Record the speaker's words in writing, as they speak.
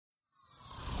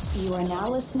You are now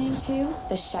listening to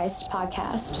the Sheist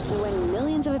Podcast, when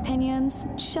millions of opinions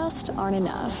just aren't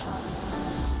enough.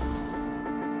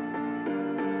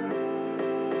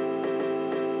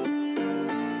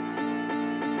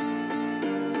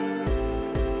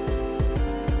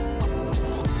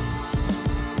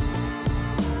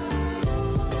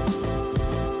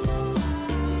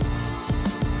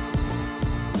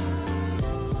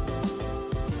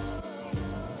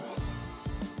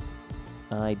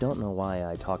 I don't know why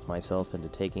I talked myself into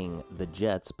taking the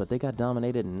Jets, but they got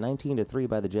dominated 19-3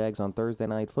 by the Jags on Thursday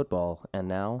Night Football, and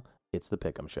now it's the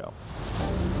Pick'em Show.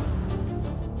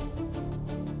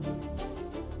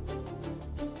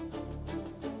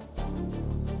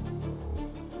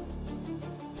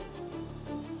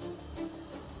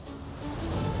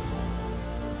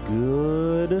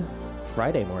 Good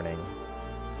Friday morning.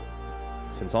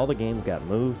 Since all the games got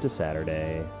moved to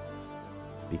Saturday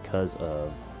because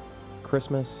of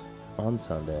Christmas on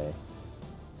Sunday.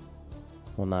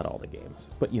 Well, not all the games,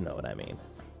 but you know what I mean.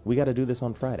 We got to do this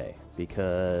on Friday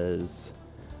because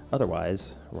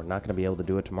otherwise we're not going to be able to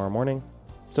do it tomorrow morning.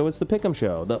 So it's the Pick'em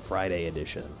Show, the Friday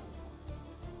edition.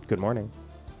 Good morning.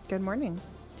 Good morning.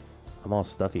 I'm all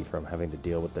stuffy from having to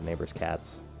deal with the neighbor's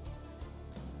cats.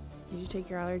 Did you take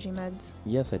your allergy meds?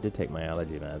 Yes, I did take my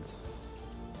allergy meds.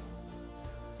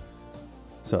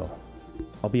 So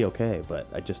I'll be okay, but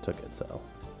I just took it, so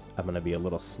I'm going to be a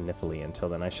little sniffly until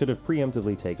then. I should have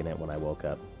preemptively taken it when I woke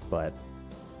up, but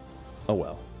oh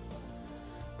well.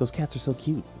 Those cats are so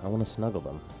cute. I want to snuggle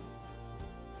them.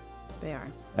 They are.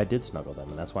 I did snuggle them,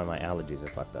 and that's why my allergies are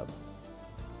fucked up.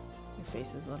 Your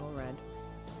face is a little red.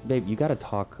 Babe, you got to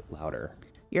talk louder.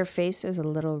 Your face is a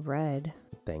little red.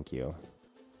 Thank you.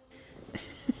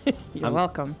 You're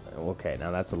welcome. Okay,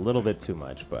 now that's a little bit too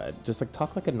much, but just like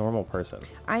talk like a normal person.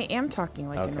 I am talking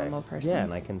like a normal person. Yeah,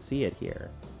 and I can see it here.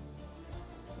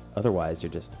 Otherwise, you're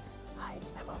just, hi,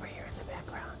 I'm over here in the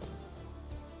background.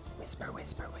 Whisper,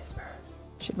 whisper, whisper.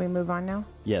 Should we move on now?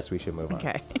 Yes, we should move on.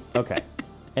 Okay. Okay.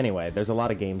 Anyway, there's a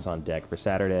lot of games on deck for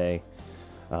Saturday.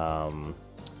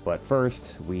 But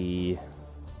first, we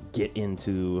get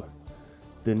into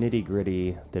the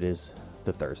nitty-gritty that is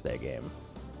the Thursday game.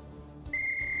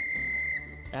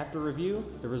 After review,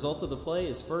 the result of the play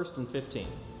is 1st and 15.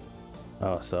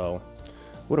 Oh, so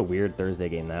what a weird Thursday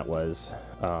game that was.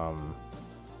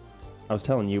 I was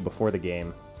telling you before the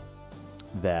game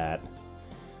that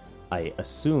I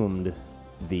assumed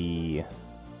the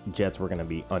Jets were going to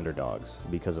be underdogs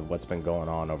because of what's been going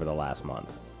on over the last month.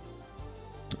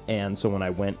 And so when I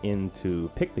went in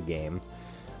to pick the game,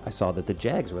 I saw that the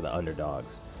Jags were the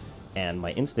underdogs. And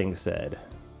my instinct said,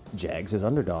 Jags as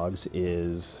underdogs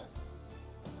is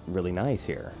really nice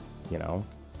here, you know,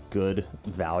 good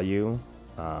value.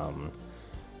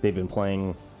 They've been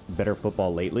playing better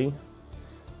football lately,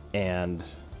 and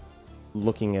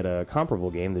looking at a comparable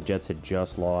game, the Jets had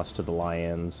just lost to the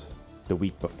Lions the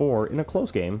week before in a close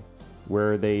game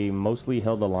where they mostly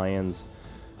held the Lions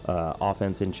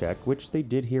offense in check, which they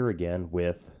did here again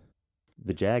with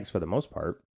the Jags for the most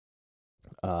part.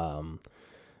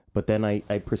 But then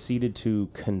I proceeded to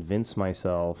convince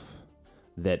myself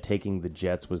that taking the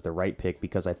Jets was the right pick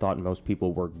because I thought most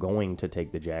people were going to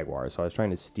take the Jaguars. So I was trying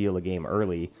to steal a game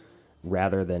early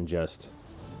rather than just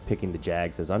picking the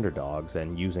Jags as underdogs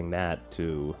and using that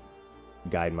to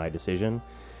guide my decision.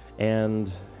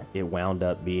 And it wound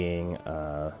up being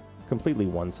a completely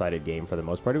one-sided game for the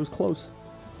most part. It was close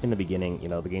in the beginning. You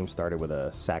know, the game started with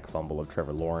a sack fumble of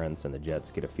Trevor Lawrence and the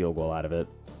Jets get a field goal out of it.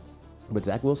 But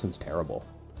Zach Wilson's terrible.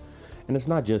 And it's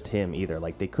not just him either.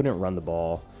 Like, they couldn't run the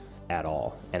ball at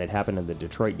all. And it happened in the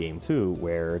Detroit game too,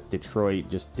 where Detroit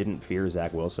just didn't fear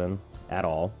Zach Wilson at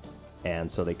all.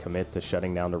 And so they commit to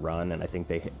shutting down the run, and I think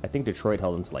Detroit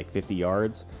held him to like 50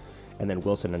 yards, and then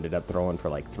Wilson ended up throwing for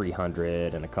like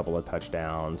 300 and a couple of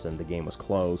touchdowns, and the game was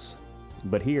close.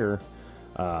 But here,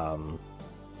 I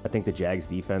think the Jags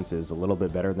defense is a little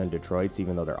bit better than Detroit's,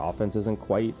 even though their offense isn't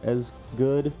quite as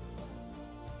good.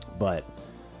 But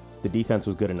the defense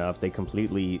was good enough. They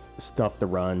completely stuffed the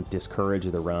run,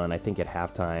 discouraged the run. I think at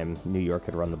halftime, New York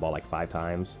had run the ball like 5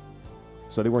 times,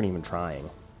 so they weren't even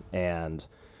trying. And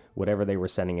whatever they were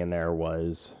sending in there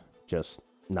was just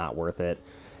not worth it.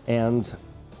 And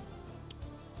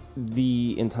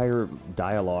the entire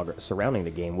dialogue surrounding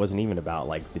the game wasn't even about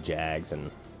like the Jags, and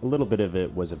a little bit of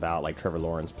it was about like Trevor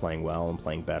Lawrence playing well and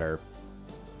playing better.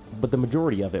 But the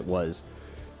majority of it was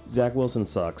Zach Wilson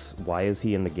sucks. Why is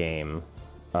he in the game?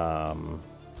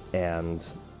 And,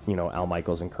 you know, Al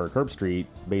Michaels and Kirk Herbstreit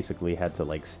basically had to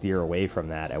like steer away from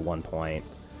that at one point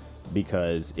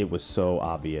because it was so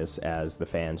obvious as the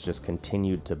fans just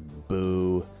continued to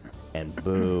boo and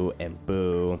boo and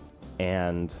boo.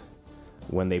 And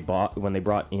when they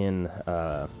brought in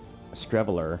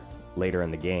Streveler later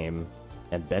in the game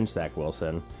and benched Zach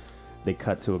Wilson, they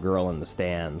cut to a girl in the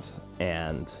stands,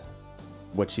 and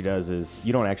what she does is,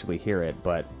 you don't actually hear it,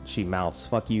 but she mouths,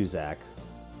 "Fuck you, Zach."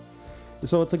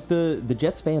 So it's like the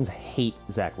Jets fans hate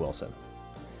Zach Wilson,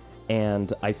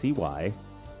 and I see why.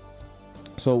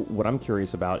 So what I'm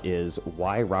curious about is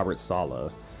why Robert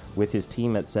Saleh, with his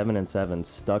team at 7-7,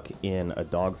 stuck in a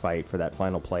dogfight for that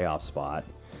final playoff spot,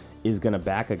 is going to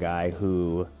back a guy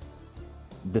who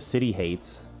the city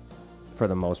hates for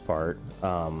the most part,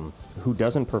 who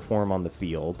doesn't perform on the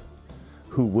field,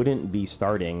 who wouldn't be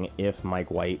starting if Mike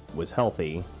White was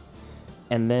healthy,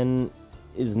 and then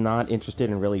is not interested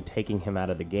in really taking him out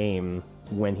of the game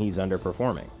when he's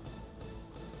underperforming.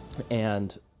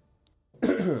 And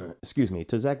excuse me,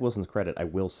 to Zach Wilson's credit, I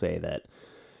will say that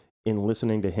in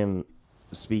listening to him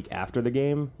speak after the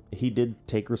game, he did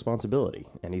take responsibility,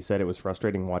 and he said it was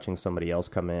frustrating watching somebody else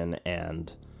come in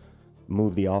and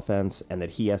move the offense, and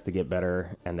that he has to get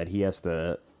better, and that he has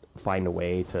to find a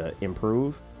way to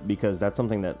improve, because that's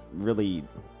something that really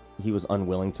he was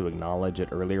unwilling to acknowledge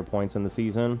at earlier points in the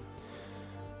season.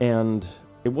 And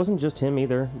it wasn't just him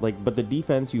either. But the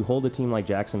defense, you hold a team like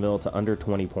Jacksonville to under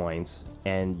 20 points,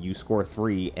 and you score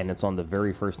 3, and it's on the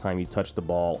very first time you touch the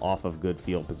ball off of good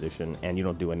field position, and you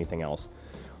don't do anything else.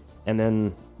 And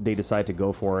then they decide to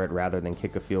go for it rather than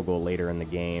kick a field goal later in the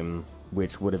game,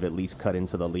 which would have at least cut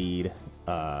into the lead.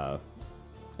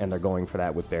 And they're going for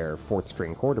that with their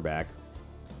fourth-string quarterback.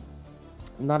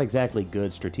 Not exactly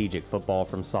good strategic football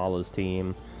from Saleh's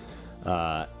team.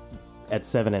 At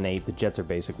 7-8, the Jets are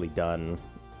basically done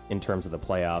in terms of the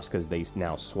playoffs, because they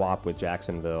now swap with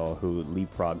Jacksonville, who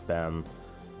leapfrogs them.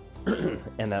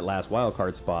 And that last wild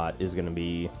card spot is going to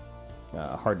be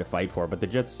hard to fight for. But the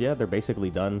Jets, they're basically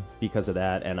done because of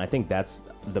that. And I think that's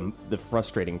the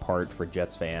frustrating part for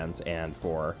Jets fans and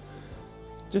for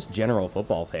just general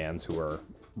football fans who are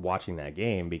watching that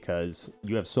game, because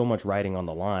you have so much riding on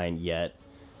the line, yet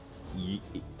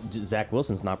Zach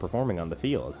Wilson's not performing on the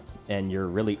field, and you're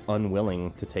really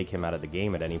unwilling to take him out of the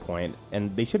game at any point.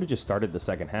 And they should have just started the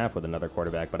second half with another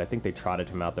quarterback, but I think they trotted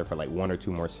him out there for like 1 or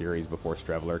 2 more series before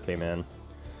Streveler came in.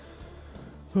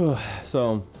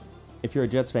 So if you're a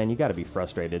Jets fan, you got to be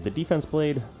frustrated. The defense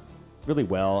played really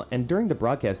well, and during the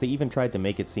broadcast, they even tried to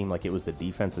make it seem like it was the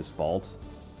defense's fault.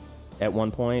 At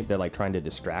one point, they're like trying to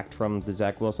distract from the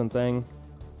Zach Wilson thing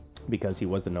because he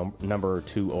was the number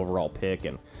 2 overall pick,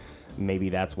 and maybe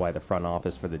that's why the front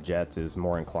office for the Jets is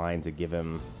more inclined to give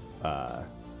him a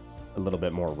little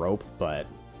bit more rope. But,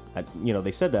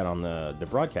 they said that on the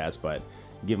broadcast, but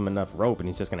give him enough rope and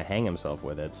he's just going to hang himself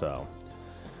with it. So,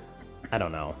 I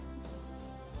don't know.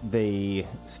 They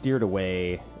steered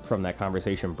away from that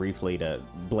conversation briefly to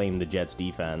blame the Jets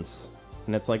defense.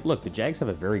 And it's like, look, the Jags have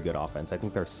a very good offense. I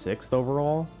think they're 6th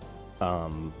overall.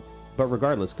 But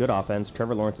regardless, good offense.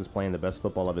 Trevor Lawrence is playing the best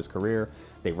football of his career.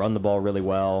 They run the ball really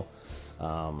well.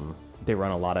 They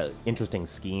run a lot of interesting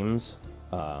schemes.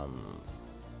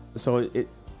 So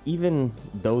even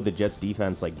though the Jets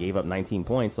defense gave up 19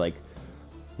 points,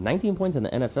 19 points in the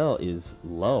NFL is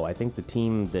low. I think the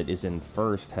team that is in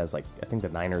first has I think the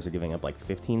Niners are giving up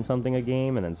 15 something a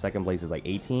game, and then second place is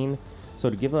 18. So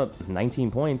to give up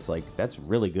 19 points, that's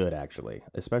really good, actually,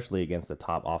 especially against the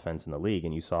top offense in the league.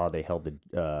 And you saw they held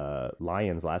the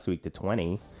Lions last week to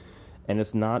 20, and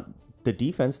it's not the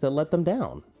defense that let them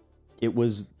down. It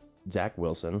was Zach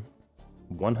Wilson,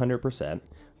 100%,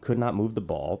 could not move the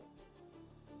ball.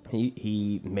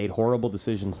 He made horrible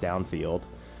decisions downfield.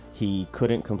 He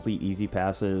couldn't complete easy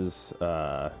passes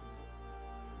right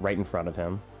in front of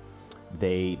him.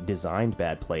 They designed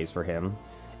bad plays for him,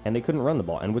 and they couldn't run the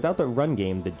ball. And without the run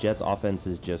game, the Jets' offense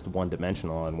is just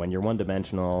one-dimensional. And when you're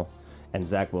one-dimensional and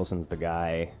Zach Wilson's the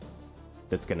guy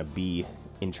that's going to be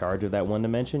in charge of that one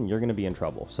dimension, you're going to be in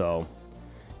trouble. So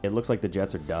it looks like the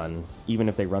Jets are done. Even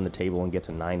if they run the table and get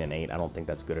to 9-8, I don't think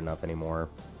that's good enough anymore.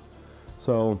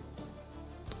 So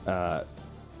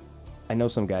I know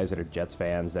some guys that are Jets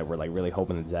fans that were really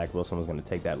hoping that Zach Wilson was going to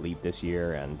take that leap this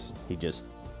year, and he just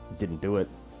didn't do it.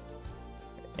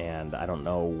 And I don't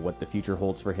know what the future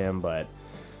holds for him, but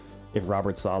if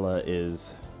Robert Saleh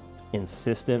is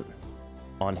insistent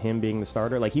on him being the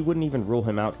starter, he wouldn't even rule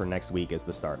him out for next week as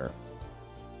the starter.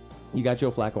 You got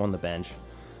Joe Flacco on the bench.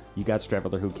 You got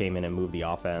Streveler, who came in and moved the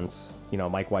offense.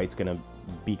 Mike White's going to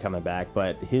be coming back,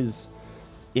 but his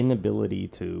inability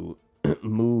to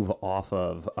move off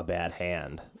of a bad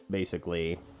hand,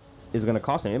 basically, is going to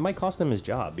cost him. It might cost him his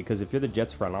job, because if you're the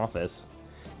Jets front office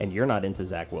and you're not into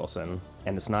Zach Wilson,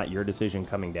 and it's not your decision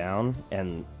coming down,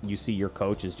 and you see your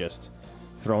coach is just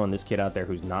throwing this kid out there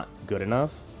who's not good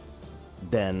enough,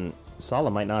 then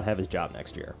Saleh might not have his job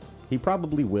next year. He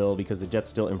probably will because the Jets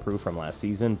still improved from last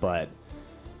season, but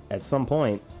at some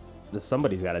point,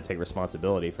 somebody's got to take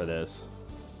responsibility for this.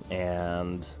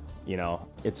 And,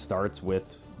 it starts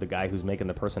with the guy who's making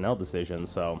the personnel decisions.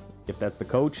 So if that's the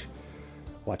coach,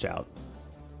 watch out.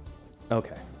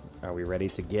 Okay. Are we ready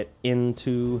to get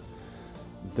into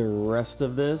the rest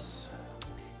of this?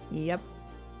 Yep.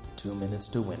 2 minutes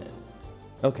to win it.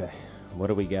 Okay. What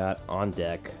do we got on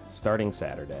deck starting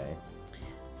Saturday?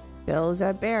 Bills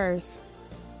at Bears.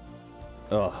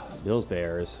 Ugh, Bills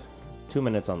Bears. 2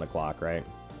 minutes on the clock, right?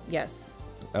 Yes.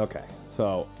 Okay.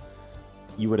 So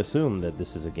you would assume that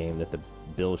this is a game that the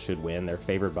Bills should win. They're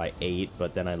favored by 8,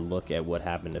 but then I look at what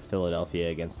happened to Philadelphia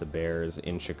against the Bears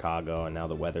in Chicago, and now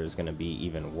the weather is going to be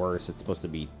even worse. It's supposed to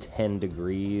be 10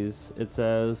 degrees, it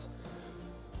says.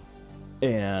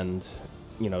 And,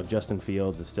 Justin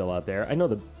Fields is still out there. I know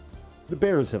the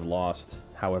Bears have lost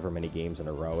however many games in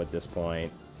a row at this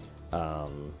point,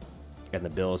 and the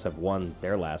Bills have won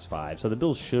their last 5. So the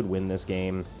Bills should win this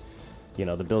game.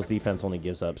 The Bills defense only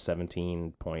gives up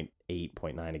 17.8,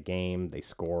 0.9 a game. They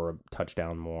score a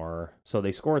touchdown more. So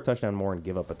they score a touchdown more and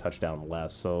give up a touchdown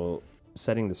less. So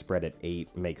setting the spread at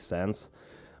 8 makes sense.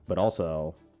 But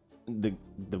also, the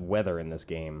weather in this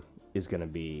game is going to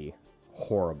be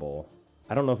horrible.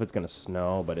 I don't know if it's going to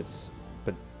snow, but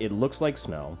it looks like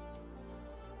snow.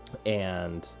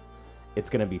 And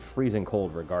it's going to be freezing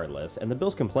cold regardless. And the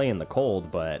Bills can play in the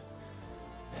cold, but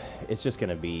it's just going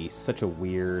to be such a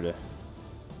weird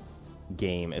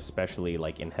game, especially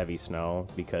like in heavy snow,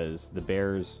 because the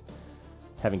Bears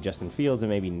having Justin Fields and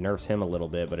maybe nerfs him a little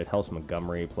bit, but it helps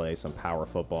Montgomery play some power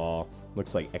football.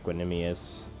 Looks like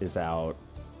Equanimous is out.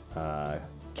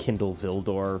 Kindle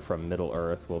Vildor from Middle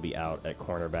Earth will be out at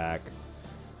cornerback.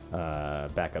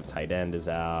 Backup tight end is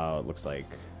out. Looks like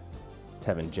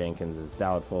Tevin Jenkins is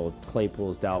doubtful.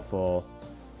 Claypool is doubtful.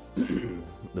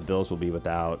 The Bills will be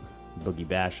without Boogie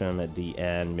Basham at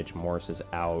DN. Mitch Morse is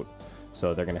out,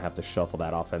 so they're going to have to shuffle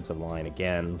that offensive line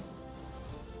again.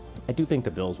 I do think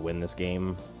the Bills win this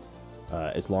game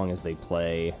as long as they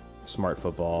play smart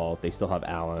football. They still have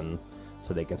Allen,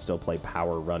 so they can still play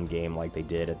power run game like they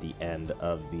did at the end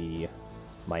of the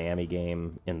Miami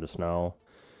game in the snow.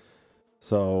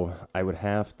 So I would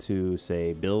have to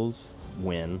say Bills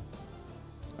win.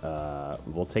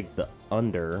 We'll take the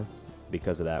under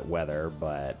because of that weather,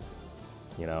 but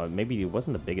maybe it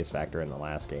wasn't the biggest factor in the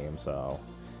last game. So,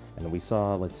 and we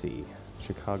saw, let's see,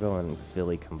 Chicago and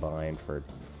Philly combined for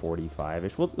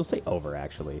 45-ish. We'll say over,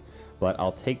 actually. But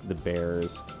I'll take the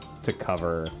Bears to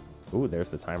cover. Ooh, there's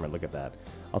the timer. Look at that.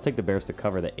 I'll take the Bears to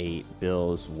cover the 8.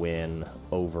 Bills win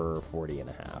over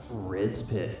 40.5. Rids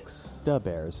picks. The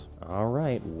Bears. All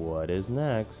right. What is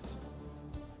next?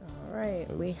 All right.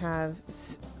 Oops. We have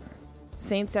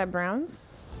Saints at Browns.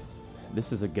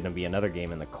 This is going to be another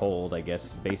game in the cold. I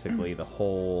guess basically the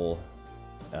whole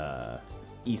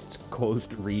East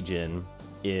Coast region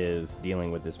is dealing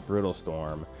with this brutal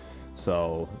storm.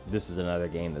 So this is another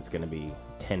game that's going to be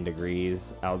 10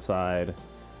 degrees outside.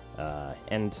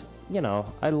 And,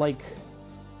 I like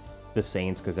the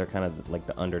Saints because they're kind of like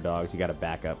the underdogs. You got a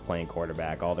backup playing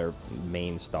quarterback. All their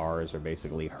main stars are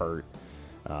basically hurt.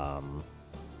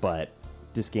 But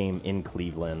this game in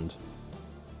Cleveland,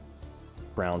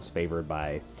 Browns favored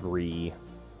by 3.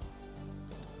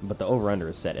 But the over-under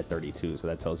is set at 32, so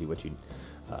that tells you what you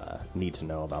need to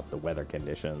know about the weather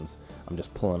conditions. I'm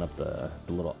just pulling up the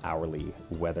little hourly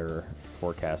weather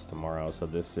forecast tomorrow. So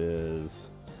this is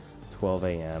 12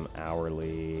 a.m.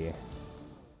 hourly.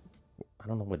 I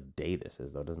don't know what day this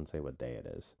is, though. It doesn't say what day it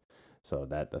is. So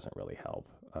that doesn't really help.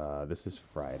 This is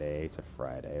Friday. It's a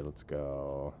Friday. Let's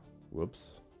go.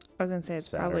 Whoops. I was going to say it's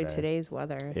Saturday. Probably today's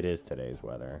weather. It is today's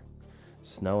weather.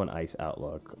 Snow and ice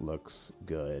outlook looks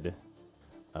good.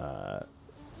 I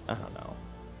don't know.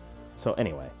 So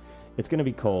anyway, it's going to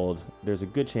be cold. There's a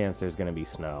good chance there's going to be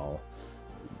snow.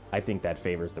 I think that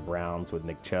favors the Browns with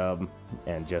Nick Chubb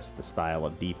and just the style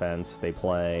of defense they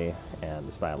play and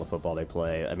the style of football they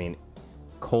play. I mean,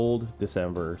 cold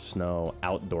December, snow,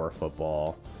 outdoor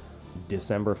football,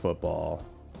 December football,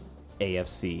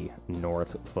 AFC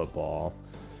North football.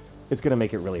 It's going to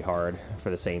make it really hard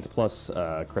for the Saints. Plus,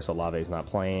 Chris Olave is not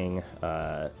playing.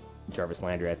 Jarvis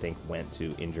Landry, I think, went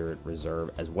to injured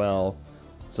reserve as well.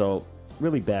 So,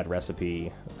 really bad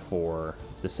recipe for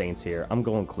the Saints here. I'm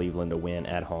going Cleveland to win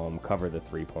at home, cover the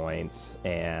 3 points,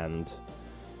 and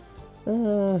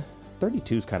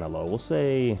 32 is kind of low. We'll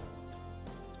say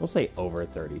over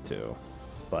 32.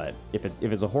 But if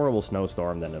it's a horrible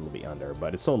snowstorm, then it'll be under.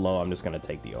 But it's so low, I'm just going to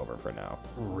take the over for now.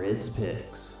 Rids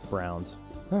picks. Browns.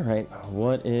 All right,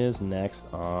 what is next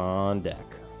on deck?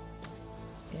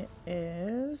 It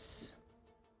is...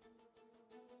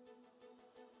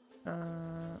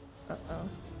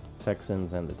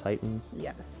 Texans and the Titans.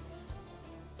 Yes.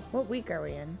 What week are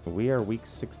we in? We are week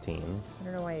 16. I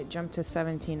don't know why it jumped to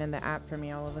 17 in the app for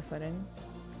me all of a sudden.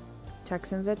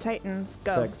 Texans at Titans.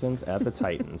 Go. Texans at the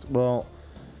Titans. Well,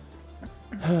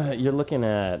 you're looking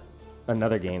at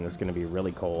another game that's going to be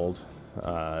really cold.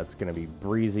 It's going to be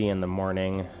breezy in the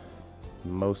morning.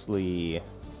 Mostly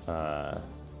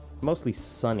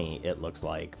sunny, it looks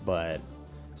like, but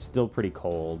still pretty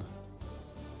cold.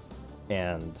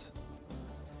 And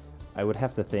I would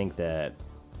have to think that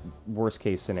worst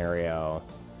case scenario,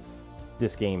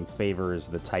 this game favors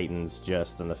the Titans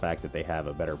just in the fact that they have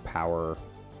a better power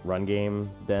run game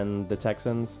than the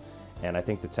Texans. And I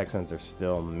think the Texans are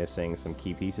still missing some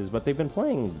key pieces, but they've been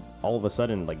playing all of a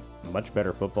sudden like much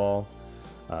better football.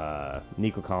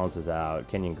 Nico Collins is out,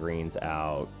 Kenyon Green's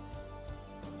out,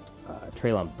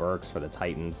 Treylon Burks for the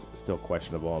Titans still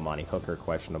questionable, Amani Hooker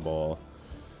questionable.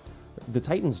 The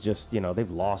Titans just,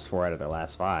 they've lost 4 out of their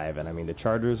last 5, and I mean the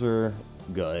Chargers are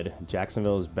good.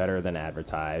 Jacksonville is better than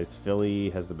advertised. Philly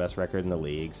has the best record in the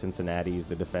league. Cincinnati's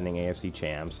the defending AFC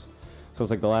champs. So it's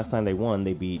like the last time they won,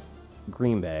 they beat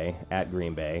Green Bay at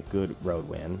Green Bay, good road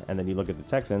win. And then you look at the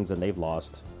Texans, and they've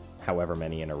lost however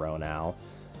many in a row now.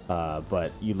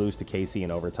 But you lose to KC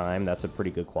in overtime. That's a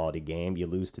pretty good quality game. You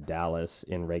lose to Dallas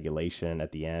in regulation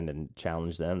at the end and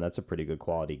challenge them. That's a pretty good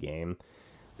quality game.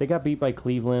 They got beat by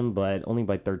Cleveland, but only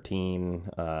by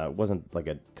 13. It wasn't like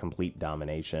a complete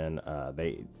domination.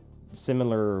 They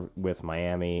similar with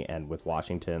Miami and with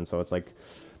Washington. So it's like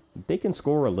they can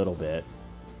score a little bit,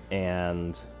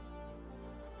 and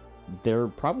they're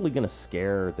probably going to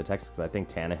scare the Texans. I think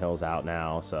Tannehill's out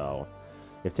now, so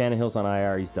if Tannehill's on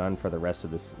IR, he's done for the rest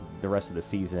of the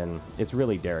season. It's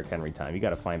really Derrick Henry time. You got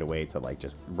to find a way to like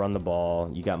just run the ball.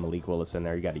 You got Malik Willis in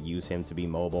there. You got to use him to be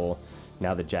mobile.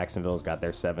 Now that Jacksonville's got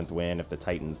their 7th win, if the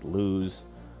Titans lose,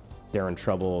 they're in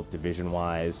trouble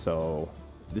division-wise. So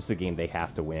this is a game they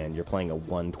have to win. You're playing a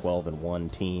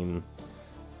 1-12-1 team.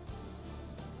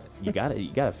 You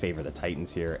gotta favor the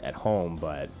Titans here at home,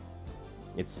 but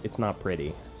it's not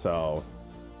pretty. So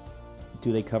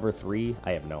do they cover 3?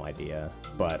 I have no idea,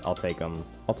 but I'll take them.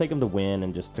 I'll take them to win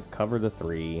and just to cover the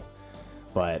 3,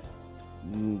 but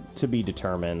to be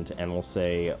determined, and we'll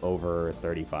say over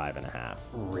 35.5.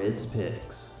 Rids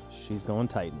picks. She's going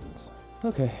Titans.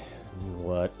 Okay,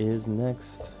 what is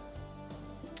next?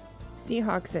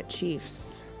 Seahawks at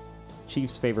Chiefs.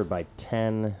 Chiefs favored by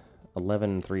 10,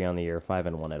 11-3 on the year,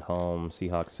 5-1 at home.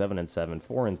 Seahawks 7-7,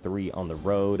 4-3 on the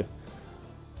road.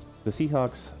 The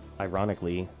Seahawks,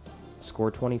 ironically,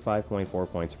 score 25.4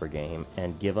 points per game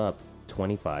and give up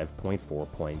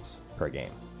 25.4 points per game.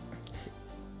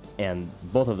 And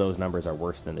both of those numbers are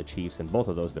worse than the Chiefs in both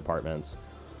of those departments.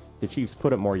 The Chiefs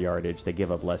put up more yardage. They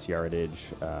give up less yardage.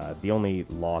 The only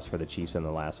loss for the Chiefs in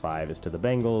the last 5 is to the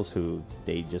Bengals, who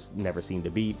they just never seem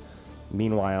to beat.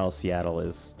 Meanwhile, Seattle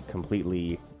is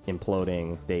completely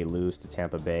imploding. They lose to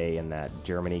Tampa Bay in that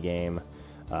Germany game.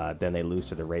 Then they lose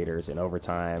to the Raiders in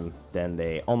overtime. Then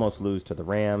they almost lose to the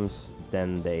Rams.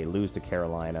 Then they lose to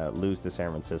Carolina, lose to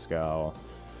San Francisco.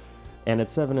 And at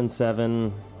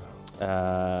 7-7,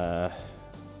 I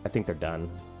think they're done.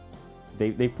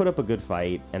 They've put up a good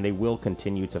fight, and they will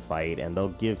continue to fight, and they'll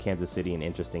give Kansas City an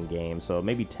interesting game. So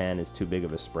maybe 10 is too big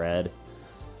of a spread.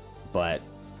 But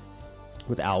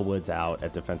with Al Woods out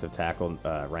at defensive tackle,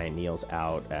 Ryan Neal's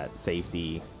out at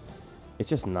safety, it's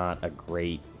just not a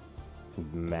great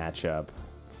matchup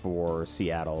for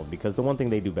Seattle, because the one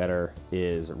thing they do better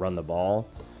is run the ball,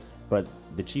 but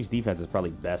the Chiefs defense is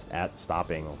probably best at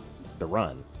stopping the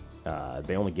run.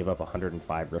 They only give up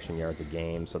 105 rushing yards a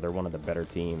game, so they're one of the better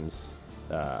teams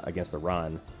against the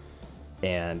run.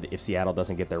 And if Seattle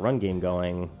doesn't get their run game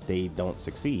going, they don't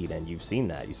succeed, and you've seen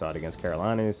that. You saw it against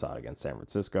Carolina, you saw it against San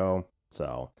Francisco.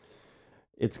 So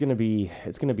it's gonna be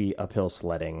uphill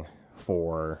sledding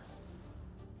for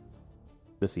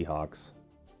the Seahawks.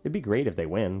 It'd be great if they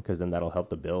win, because then that'll help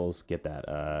the Bills get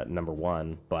that number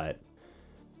 1. But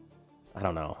I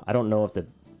don't know. I don't know if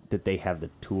that they have the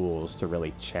tools to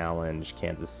really challenge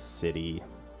Kansas City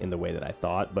in the way that I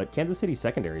thought. But Kansas City's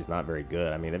secondary is not very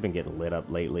good. I mean, they've been getting lit up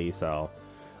lately. So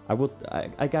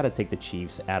I got to take the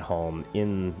Chiefs at home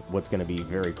in what's going to be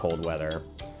very cold weather.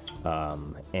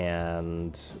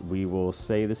 And we will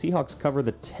say the Seahawks cover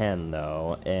the 10,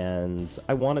 though, and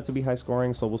I want it to be high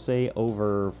scoring, so we'll say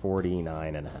over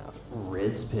 49.5.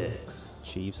 Rids picks.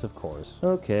 Chiefs, of course.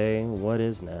 Okay, what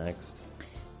is next?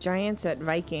 Giants at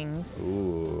Vikings.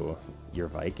 Ooh, your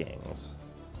Vikings.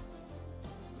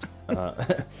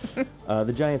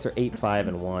 The Giants are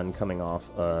 8-5-1, coming off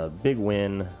a big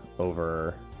win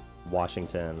over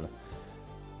Washington.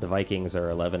 The Vikings are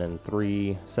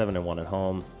 11-3, 7-1 at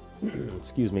home.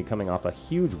 Excuse me, coming off a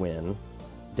huge win,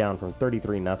 down from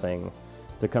 33-0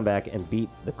 to come back and beat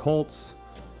the Colts.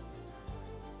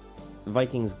 The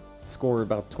Vikings score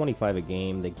about 25 a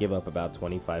game. They give up about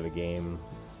 25 a game.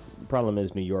 The problem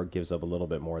is New York gives up a little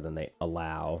bit more than they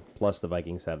allow. Plus, the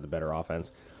Vikings have the better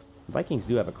offense. The Vikings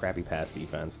do have a crappy pass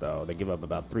defense, though. They give up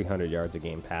about 300 yards a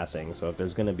game passing. So if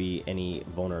there's going to be any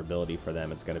vulnerability for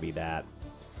them, it's going to be that.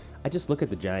 I just look at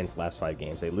the Giants' last 5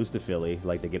 games. They lose to Philly,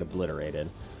 like they get obliterated.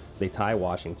 They tie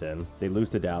Washington. They lose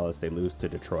to Dallas. They lose to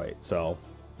Detroit. So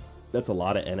that's a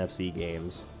lot of NFC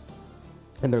games.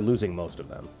 And they're losing most of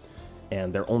them.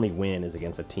 And their only win is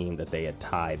against a team that they had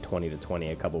tied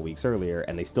 20-20 a couple weeks earlier,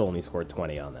 and they still only scored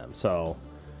 20 on them. So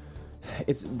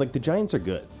it's like the Giants are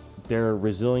good. They're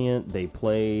resilient. They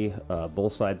play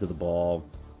both sides of the ball.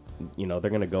 You know,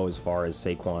 they're going to go as far as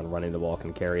Saquon running the ball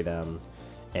can carry them.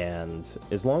 And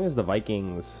as long as the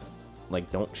Vikings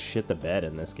don't shit the bed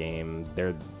in this game,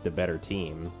 they're the better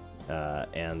team.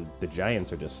 And the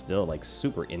Giants are just still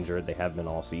super injured. They have been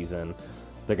all season.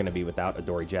 They're going to be without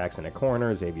Adoree Jackson at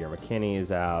corner. Xavier McKinney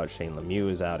is out. Shane Lemieux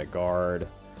is out at guard.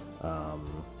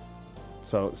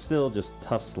 So still just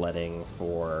tough sledding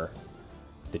for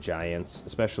the Giants,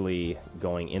 especially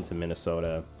going into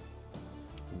Minnesota,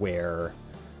 where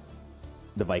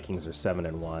the Vikings are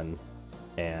 7-1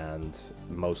 and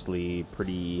mostly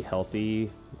pretty healthy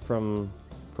from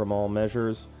all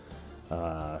measures.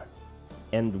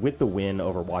 And with the win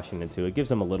over Washington too, it gives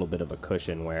them a little bit of a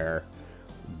cushion where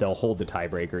they'll hold the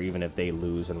tiebreaker. Even if they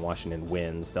lose and Washington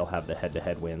wins, they'll have the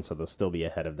head-to-head win, so they'll still be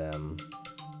ahead of them.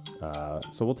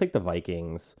 So we'll take the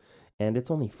Vikings, and it's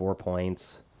only 4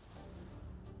 points.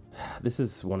 This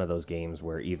is one of those games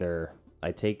where either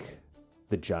I take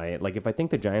the Giants, if I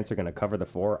think the Giants are going to cover the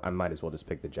 4, I might as well just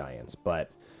pick the Giants.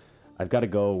 But I've got to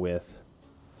go with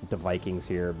the Vikings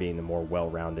here being the more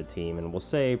well-rounded team, and we'll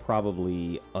say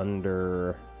probably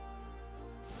under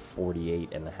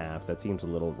 48.5. That seems a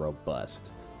little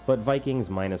robust. But Vikings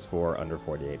 -4, under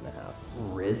 48.5.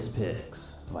 Rids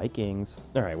picks. Vikings.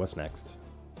 All right, what's next?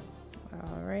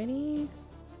 Alrighty.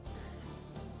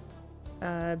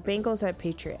 Bengals at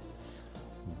Patriots.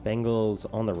 Bengals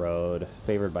on the road,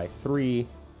 favored by 3.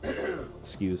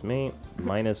 Excuse me.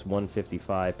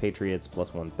 -155. Patriots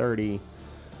 +130.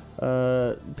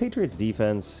 Patriots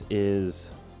defense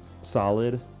is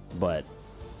solid, but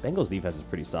Bengals defense is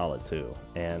pretty solid too,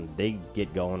 and they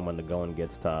get going when the going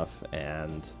gets tough,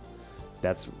 and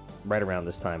that's right around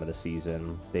this time of the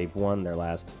season. They've won their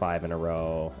last 5 in a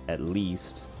row at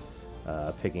least,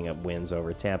 picking up wins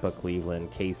over Tampa,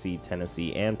 Cleveland, KC,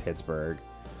 Tennessee, and Pittsburgh.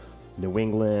 New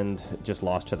England just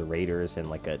lost to the Raiders in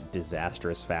a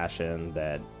disastrous fashion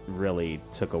that really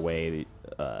took away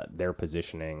their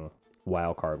positioning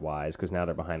wild card wise, because now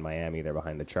they're behind Miami, they're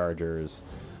behind the Chargers.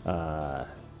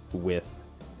 With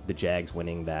the Jags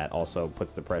winning, that also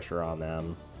puts the pressure on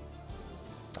them,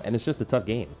 and it's just a tough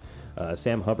game.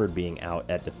 Sam Hubbard being out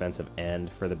at defensive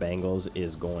end for the Bengals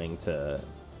is going to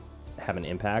have an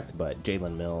impact, but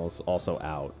Jalen Mills also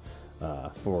out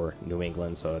for New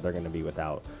England, so they're going to be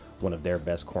without one of their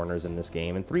best corners in this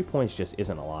game, and 3 points just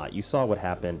isn't a lot. You saw what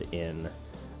happened in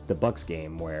the Bucs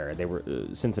game where they were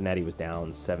Cincinnati was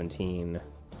down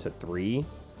 17-3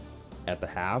 at the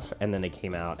half, and then they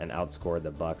came out and outscored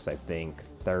the Bucs, I think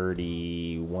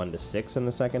 31-6 in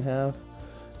the second half.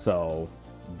 So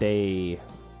they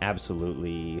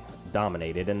absolutely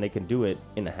dominated, and they can do it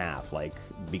in a half.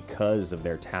 Because of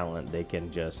their talent, they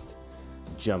can just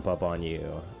jump up on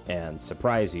you and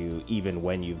surprise you even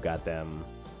when you've got them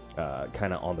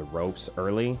kind of on the ropes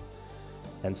early.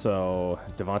 And so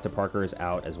Devonta Parker is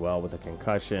out as well with a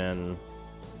concussion.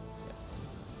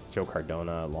 Joe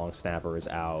Cardona, long snapper, is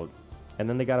out. And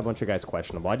then they got a bunch of guys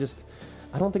questionable. I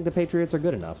don't think the Patriots are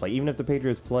good enough. Even if the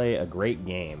Patriots play a great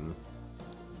game,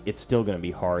 it's still going to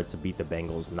be hard to beat the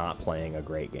Bengals not playing a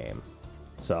great game.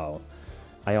 So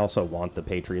I also want the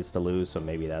Patriots to lose, so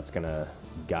maybe that's going to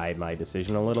guide my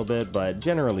decision a little bit. But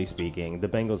generally speaking, the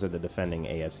Bengals are the defending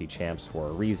AFC champs for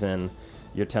a reason.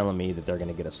 You're telling me that they're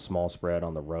going to get a small spread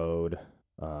on the road,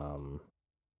 and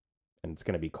it's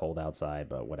going to be cold outside,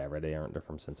 but whatever. They're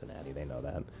from Cincinnati. They know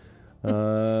that.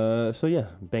 So yeah,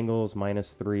 Bengals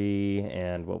 -3,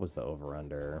 and what was the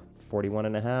over-under?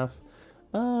 41.5?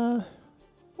 We'll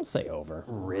say over.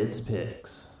 Rids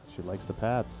picks. She likes the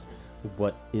Pats.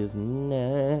 What is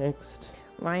next?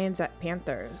 Lions at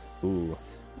Panthers. Ooh.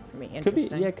 It's going to be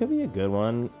interesting. Could be a good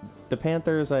one. The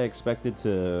Panthers, I expected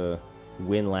to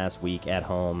win last week at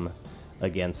home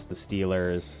against the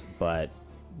Steelers, but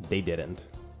they didn't.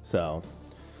 So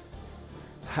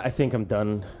I think I'm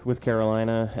done with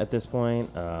Carolina at this point.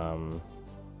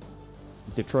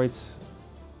 Detroit's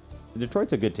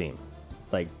a good team.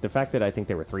 Like, the fact that I think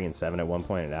they were 3-7 at one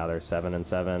point and now they're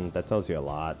 7-7, that tells you a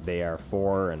lot. They are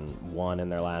 4-1 in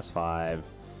their last 5.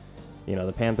 You know,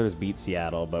 the Panthers beat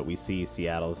Seattle, but we see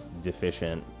Seattle's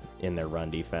deficient in their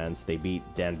run defense. They beat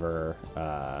Denver,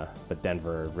 but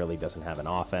Denver really doesn't have an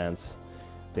offense.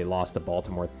 They lost to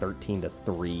Baltimore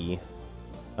 13-3,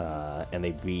 and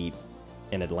they beat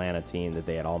an Atlanta team that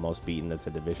they had almost beaten that's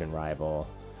a division rival.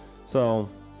 So,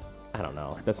 I don't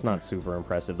know. That's not super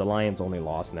impressive. The Lions only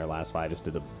lost in their last 5 is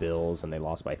to the Bills, and they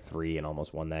lost by 3 and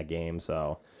almost won that game.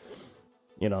 So,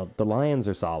 you know, the Lions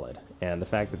are solid. And the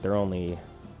fact that they're only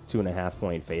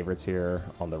 2.5-point favorites here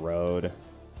on the road,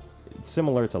 it's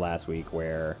similar to last week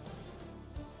where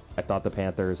I thought the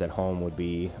Panthers at home would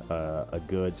be a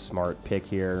good, smart pick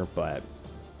here, but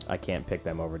I can't pick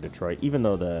them over Detroit. Even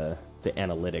though the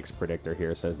analytics predictor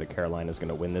here says that Carolina's going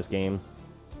to win this game,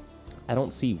 I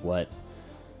don't see what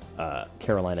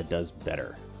Carolina does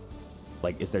better.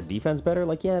 Like, is their defense better?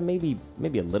 Like, yeah, maybe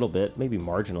a little bit, maybe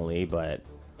marginally, but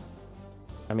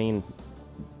I mean,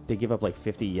 they give up like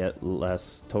 50 yet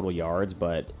less total yards,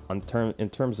 but in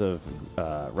terms of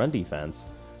run defense,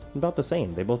 about the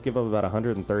same. They both give up about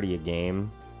 130 a game,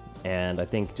 and I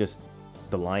think just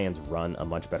the Lions run a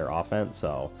much better offense,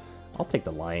 so I'll take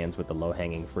the Lions with the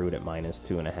low-hanging fruit at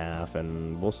 -2.5,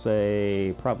 and we'll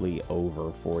say probably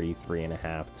over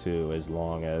 43.5 too, as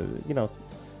long as, you know,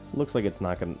 looks like it's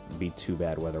not going to be too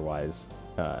bad weather-wise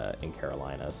in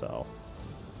Carolina, so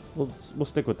we'll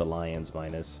stick with the Lions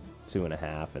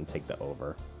 -2.5 and take the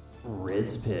over.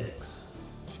 Rids picks.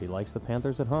 She likes the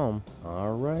Panthers at home.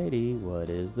 Alrighty, what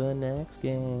is the next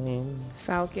game?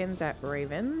 Falcons at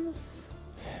Ravens.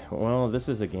 Well, this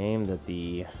is a game that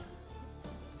the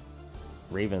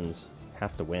Ravens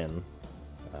have to win.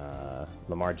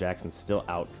 Lamar Jackson's still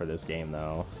out for this game,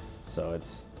 though. So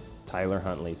it's Tyler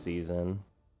Huntley's season.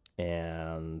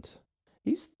 And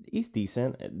he's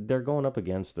decent. They're going up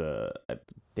against, I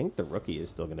think the rookie is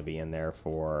still going to be in there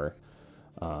for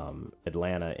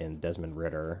Atlanta in Desmond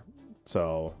Ridder.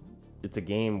 So it's a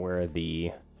game where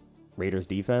the Raiders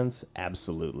defense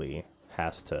absolutely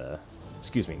has to,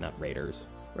 excuse me, not Raiders.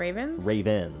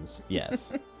 Ravens,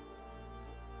 yes.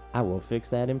 I will fix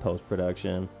that in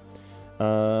post-production.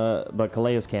 But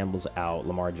Calais Campbell's out,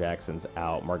 Lamar Jackson's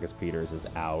out, Marcus Peters is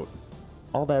out.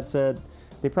 All that said,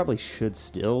 they probably should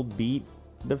still beat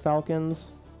the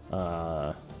Falcons.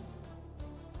 But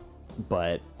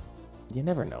you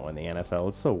never know in the NFL.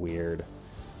 It's so weird.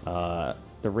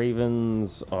 The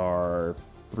Ravens are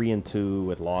 3-2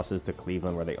 with losses to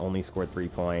Cleveland where they only scored 3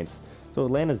 points. So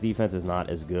Atlanta's defense is not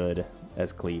as good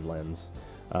as Cleveland's.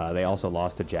 They also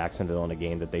lost to Jacksonville in a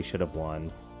game that they should have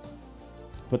won.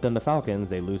 But then the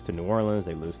Falcons, they lose to New Orleans,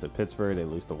 they lose to Pittsburgh, they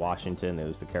lose to Washington, they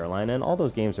lose to Carolina, and all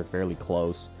those games are fairly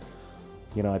close.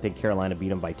 You know, I think Carolina beat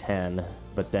them by 10,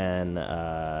 but then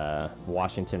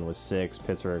Washington was 6,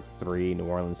 Pittsburgh 3, New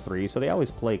Orleans 3, so they always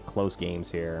play close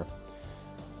games here.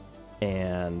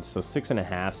 And so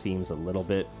 6.5 seems a little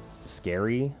bit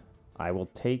scary. I will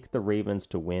take the Ravens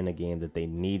to win a game that they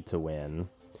need to win.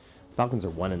 Falcons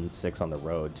are 1-6 on the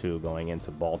road too, going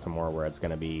into Baltimore where it's going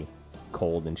to be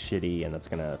cold and shitty, and that's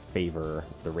going to favor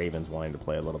the Ravens wanting to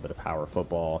play a little bit of power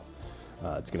football.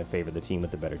 It's going to favor the team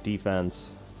with the better defense,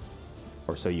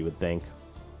 or so you would think.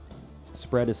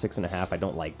 Spread is 6.5. I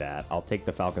don't like that. I'll take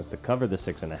the Falcons to cover the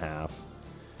 6.5.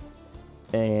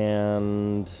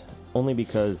 And only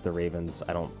because the Ravens,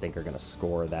 I don't think, are going to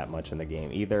score that much in the game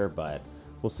either, but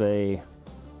we'll say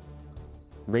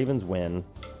Ravens win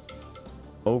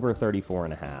over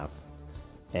 34.5,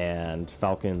 and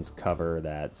Falcons cover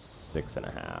that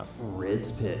 6.5.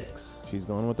 Rids picks. She's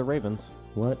going with the Ravens.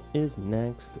 What is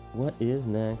next? What is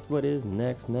next? What is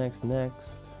next?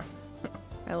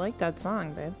 I like that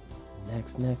song, babe.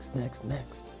 Next.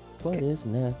 What is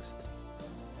next?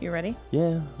 You ready?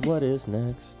 Yeah, what is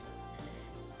next?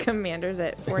 Commanders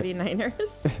at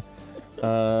 49ers.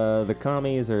 The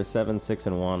Commies are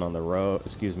 7-6-1 on the road.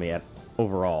 Excuse me, at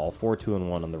overall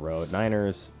 4-2-1 on the road.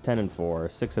 Niners 10-4,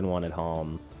 6-1 at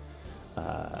home.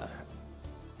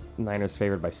 Niners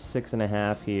favored by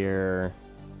 6.5 here.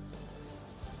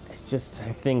 It's just,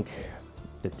 I think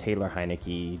the Taylor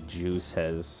Heineke juice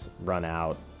has run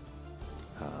out.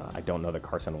 I don't know that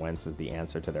Carson Wentz is the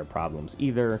answer to their problems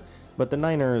either, but the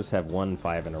Niners have won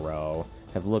 5 in a row,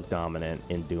 have looked dominant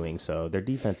in doing so. Their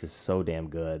defense is so damn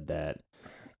good that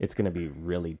it's going to be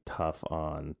really tough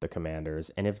on the Commanders.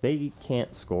 And if they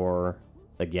can't score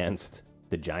against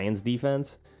the Giants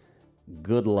defense,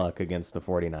 good luck against the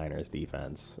 49ers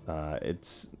defense.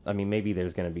 Maybe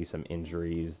there's going to be some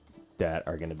injuries that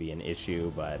are going to be an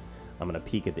issue, but I'm going to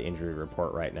peek at the injury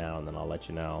report right now, and then I'll let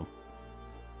you know.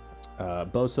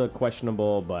 Bosa,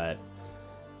 questionable, but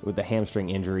with the hamstring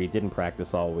injury, didn't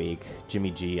practice all week. Jimmy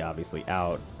G, obviously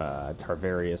out.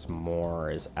 Tarvarius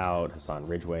Moore is out. Hassan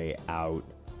Ridgeway out.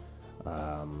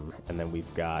 And then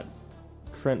we've got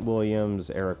Trent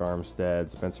Williams, Eric Armstead,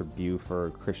 Spencer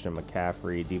Buford, Christian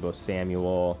McCaffrey, Deebo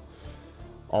Samuel,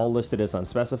 all listed as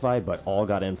unspecified, but all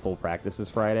got in full practices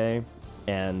Friday.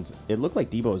 And it looked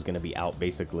like Deebo was going to be out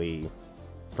basically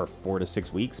for 4 to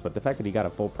 6 weeks, but the fact that he got a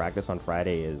full practice on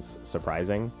Friday is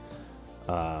surprising.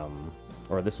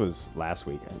 Or this was last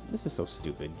week. This is so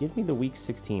stupid. Give me the Week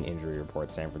 16 injury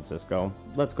report, San Francisco.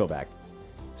 Let's go back.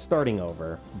 Starting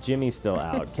over. Jimmy's still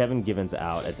out. Kevin Givens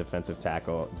out at defensive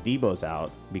tackle. Deebo's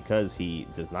out because he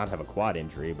does not have a quad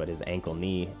injury, but his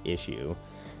ankle-knee issue.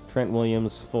 Trent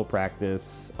Williams, full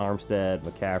practice. Armstead,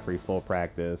 McCaffrey, full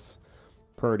practice.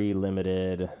 Purdy,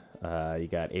 limited. You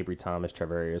got Avery Thomas,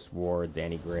 Travarius Ward,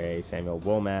 Danny Gray, Samuel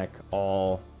Womack,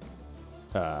 all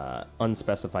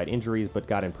unspecified injuries, but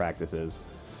got in practices.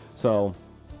 So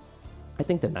I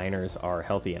think the Niners are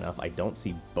healthy enough. I don't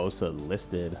see Bosa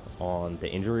listed on the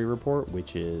injury report,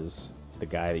 which is the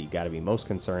guy that you got to be most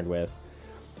concerned with.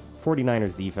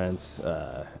 49ers defense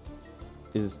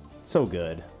is so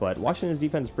good, but Washington's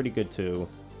defense is pretty good too.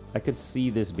 I could see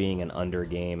this being an under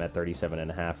game at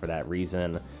 37.5 for that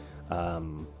reason.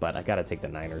 But I got to take the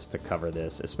Niners to cover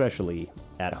this, especially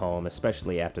at home,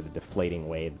 especially after the deflating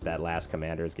way that last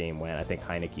Commanders game went. I think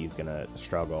Heineke's going to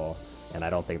struggle, and I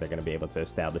don't think they're going to be able to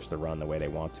establish the run the way they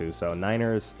want to. So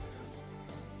Niners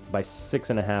by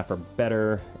 6.5 or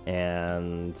better,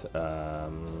 and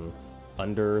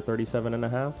under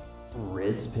 37.5.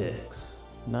 Rids picks.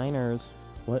 Niners.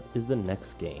 What is the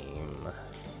next game?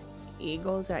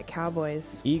 Eagles at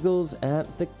Cowboys. Eagles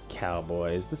at the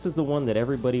Cowboys. This is the one that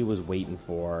everybody was waiting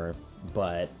for,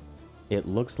 but it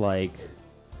looks like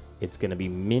it's going to be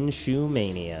Minshew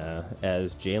mania,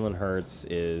 as Jalen Hurts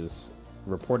is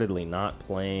reportedly not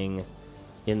playing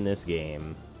in this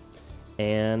game.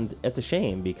 And it's a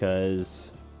shame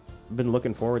because I've been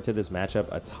looking forward to this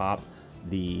matchup atop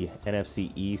the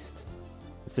NFC East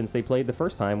since they played the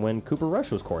first time when Cooper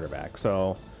Rush was quarterback.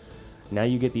 So now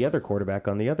you get the other quarterback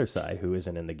on the other side who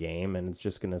isn't in the game, and it's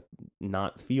just going to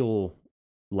not feel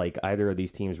like either of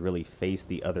these teams really face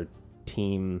the other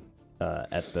team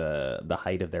at the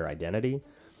height of their identity.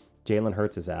 Jalen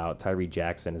Hurts is out. Tyree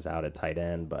Jackson is out at tight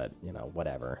end, but,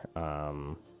 whatever.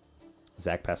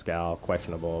 Zach Pascal,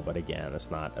 questionable, but again,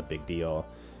 it's not a big deal.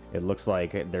 It looks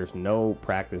like there's no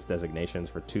practice designations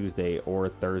for Tuesday or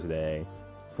Thursday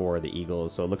for the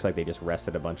Eagles, so it looks like they just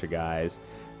rested a bunch of guys.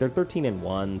 They're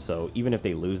 13-1, so even if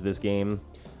they lose this game,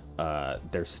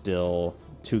 they're still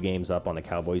 2 games up on the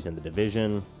Cowboys in the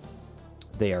division.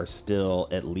 They are still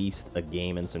at least a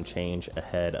game and some change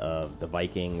ahead of the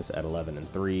Vikings at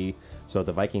 11-3. So if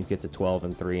the Vikings get to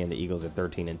 12-3 and the Eagles are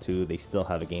 13-2, they still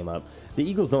have a game up. The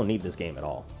Eagles don't need this game at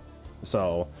all.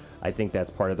 So I think that's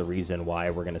part of the reason why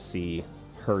we're going to see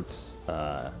Hurts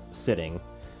sitting.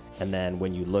 And then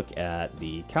when you look at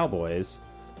the Cowboys,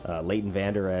 Leighton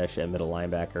Vander Esch at middle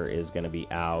linebacker is going to be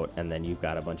out, and then you've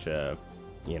got a bunch of,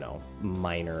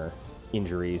 minor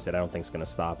injuries that I don't think is going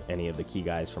to stop any of the key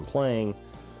guys from playing.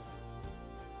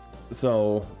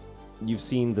 So you've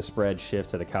seen the spread shift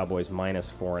to the Cowboys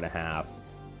 -4.5,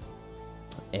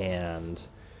 and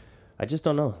I just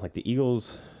don't know. Like, the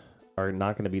Eagles are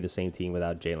not going to be the same team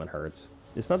without Jalen Hurts.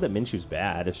 It's not that Minshew's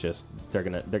bad. It's just they're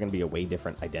gonna be a way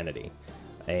different identity.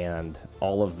 And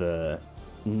all of the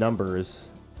numbers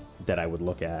that I would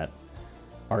look at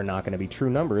are not going to be true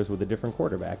numbers with a different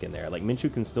quarterback in there. Like,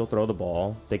 Minshew can still throw the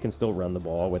ball. They can still run the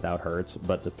ball without Hurts,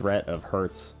 but the threat of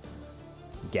Hurts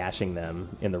gashing them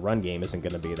in the run game isn't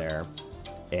going to be there.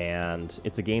 And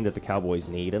it's a game that the Cowboys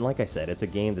need. And like I said, it's a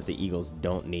game that the Eagles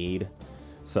don't need.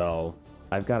 So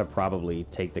I've got to probably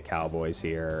take the Cowboys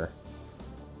here.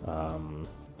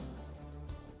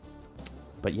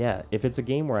 But yeah, if it's a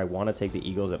game where I want to take the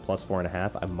Eagles at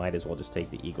 +4.5, I might as well just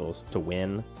take the Eagles to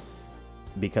win,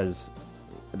 because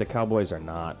the Cowboys are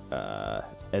not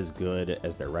as good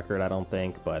as their record, I don't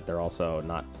think, but they're also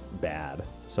not bad.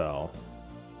 So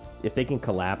if they can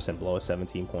collapse and blow a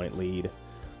 17-point lead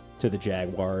to the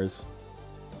Jaguars,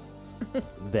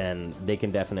 then they can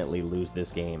definitely lose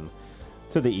this game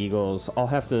to the Eagles. I'll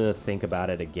have to think about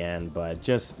it again, but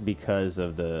just because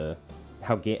of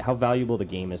how valuable the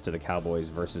game is to the Cowboys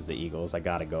versus the Eagles, I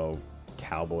gotta go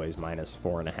Cowboys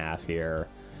 -4.5 here,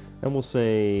 and we'll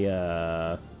say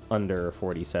under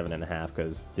 47.5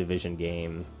 because division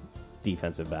game,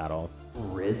 defensive battle.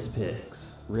 Rids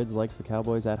picks. Rids likes the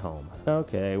Cowboys at home.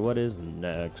 Okay, what is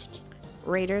next?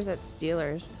 Raiders at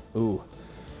Steelers. Ooh.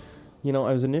 You know,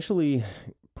 I was initially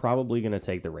probably going to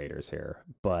take the Raiders here,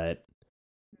 but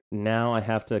now I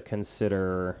have to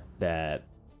consider that,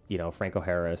 you know, Franco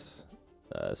Harris,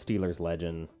 Steelers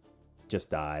legend, just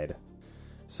died.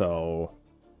 So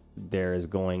there is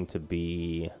going to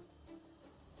be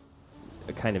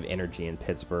a kind of energy in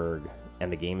Pittsburgh,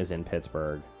 and the game is in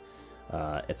Pittsburgh.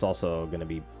 It's also going to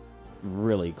be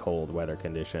really cold weather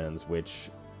conditions, which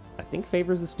I think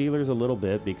favors the Steelers a little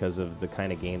bit because of the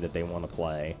kind of game that they want to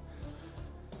play.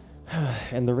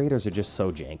 And the Raiders are just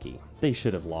so janky. They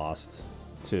should have lost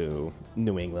to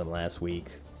New England last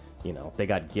week. You know, they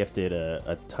got gifted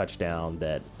a touchdown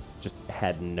that just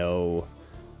had no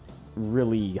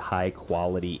really high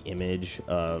quality image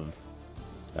of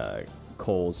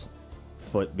Cole's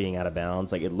foot being out of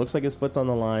bounds. Like, it looks like his foot's on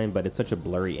the line, but it's such a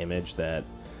blurry image that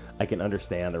I can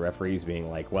understand the referees being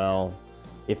like, well,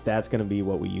 if that's going to be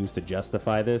what we use to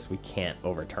justify this, we can't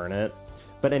overturn it.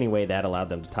 But anyway, that allowed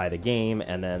them to tie the game,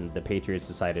 and then the Patriots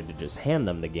decided to just hand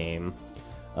them the game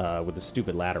with a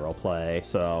stupid lateral play.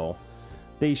 So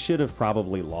they should have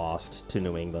probably lost to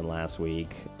New England last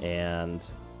week. And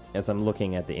as I'm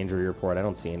looking at the injury report, I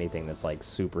don't see anything that's like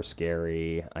super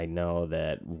scary. I know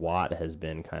that Watt has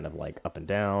been kind of like up and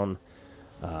down.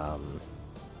 Both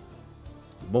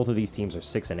of these teams are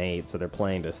 6-8, so they're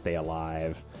playing to stay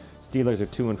alive. Steelers are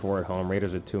 2-4 at home.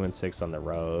 Raiders are 2-6 on the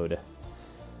road.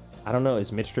 I don't know.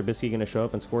 Is Mitch Trubisky going to show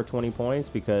up and score 20 points?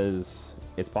 Because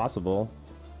it's possible.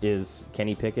 Is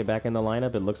Kenny Pickett back in the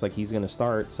lineup? It looks like he's going to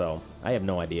start, so I have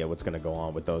no idea what's going to go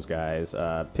on with those guys.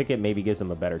 Pickett maybe gives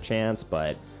them a better chance,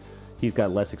 but he's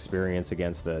got less experience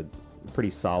against a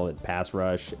pretty solid pass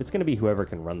rush. It's going to be whoever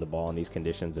can run the ball in these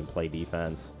conditions and play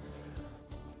defense.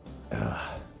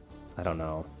 I don't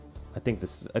know. I think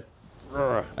this...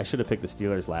 I should have picked the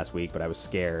Steelers last week, but I was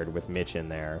scared with Mitch in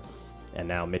there. And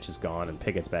now Mitch is gone and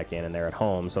Pickett's back in and they're at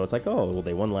home. So it's like, oh, well,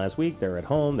 they won last week. They're at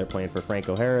home. They're playing for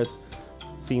Franco Harris.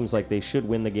 Seems like they should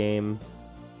win the game.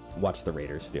 Watch the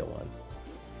Raiders steal one.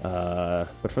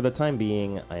 But for the time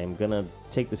being, I am going to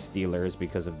take the Steelers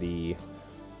because of the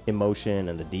emotion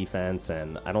and the defense.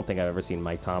 And I don't think I've ever seen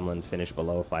Mike Tomlin finish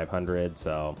below 500.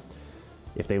 So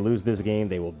if they lose this game,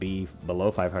 they will be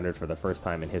below 500 for the first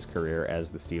time in his career as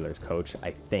the Steelers coach,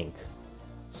 I think.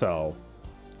 So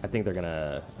I think they're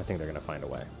gonna find a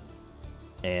way.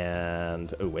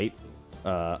 And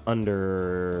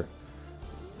under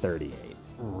 38.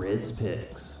 Rids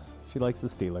picks. She likes the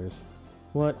Steelers.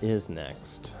 What is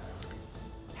next?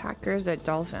 Packers at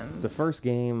Dolphins. The first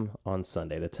game on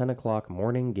Sunday, the 10 o'clock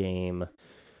morning game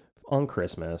on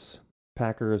Christmas.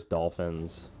 Packers,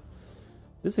 Dolphins.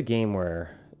 This is a game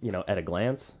where, you know, at a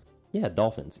glance, yeah,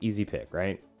 Dolphins, easy pick,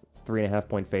 right? 3.5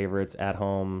 point favorites at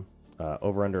home,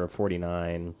 over under of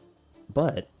 49.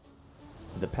 But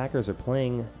the Packers are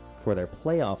playing for their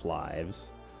playoff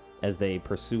lives as they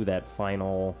pursue that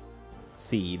final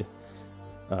seed.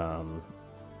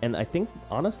 And I think,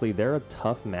 honestly, they're a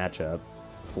tough matchup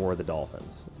for the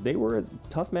Dolphins. They were a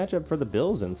tough matchup for the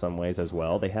Bills in some ways as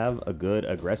well. They have a good,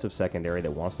 aggressive secondary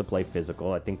that wants to play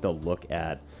physical. I think they'll look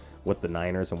at what the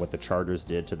Niners and what the Chargers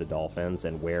did to the Dolphins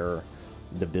and where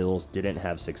the Bills didn't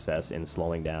have success in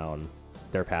slowing down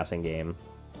their passing game.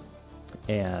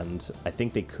 And I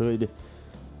think they could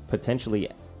potentially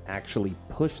actually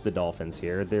push the Dolphins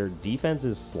here. Their defense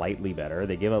is slightly better.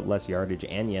 They give up less yardage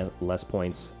and less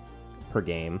points per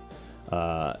game.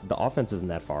 The offense isn't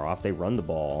that far off. They run the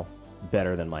ball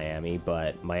better than Miami,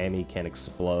 but Miami can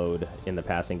explode in the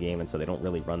passing game, and so they don't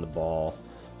really run the ball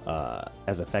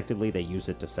as effectively. They use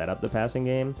it to set up the passing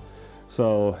game.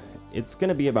 So it's going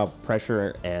to be about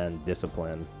pressure and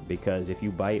discipline, because if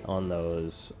you bite on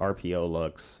those RPO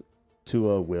looks,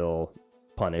 Tua will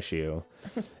punish you.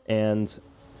 And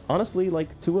honestly,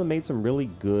 like, Tua made some really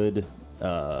good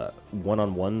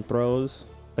one-on-one throws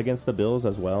against the Bills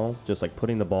as well, just like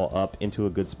putting the ball up into a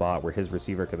good spot where his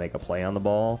receiver can make a play on the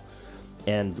ball.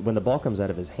 And when the ball comes out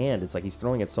of his hand, it's like he's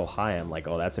throwing it so high, I'm like,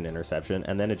 oh, that's an interception.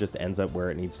 And then it just ends up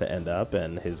where it needs to end up,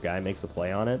 and his guy makes a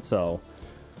play on it. So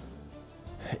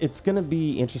it's going to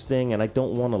be interesting, and I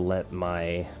don't want to let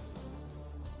my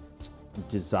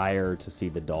desire to see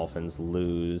the Dolphins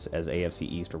lose as AFC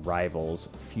East rivals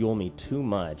fuel me too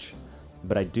much.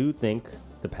 But I do think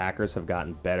the Packers have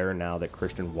gotten better now that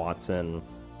Christian Watson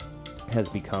has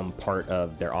become part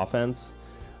of their offense.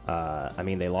 I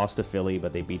mean, they lost to Philly,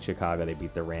 but they beat Chicago, they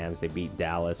beat the Rams, they beat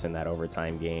Dallas in that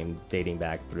overtime game dating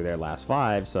back through their last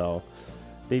 5. So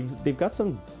they've got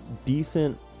some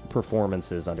decent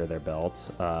performances under their belt.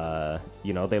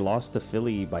 You know, they lost to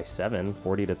Philly by 7,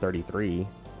 40-33.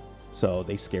 So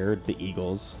they scared the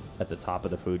Eagles at the top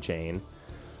of the food chain.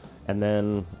 And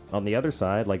then on the other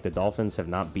side, like, the Dolphins have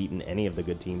not beaten any of the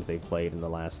good teams they've played in the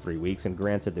last 3 weeks. And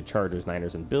granted, the Chargers,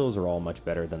 Niners, and Bills are all much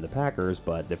better than the Packers,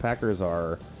 but the Packers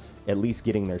are at least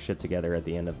getting their shit together at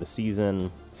the end of the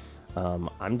season. I'm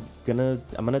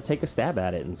gonna take a stab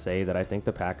at it and say that I think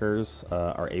the Packers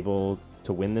are able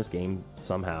to win this game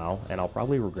somehow, and I'll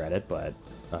probably regret it, but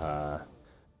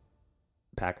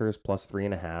Packers plus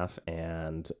 3.5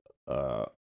 and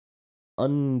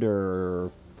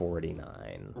under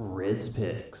 49. Rids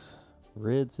picks.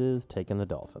 Rids is taking the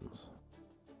Dolphins.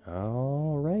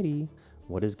 Alrighty.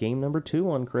 What is game number 2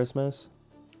 on Christmas?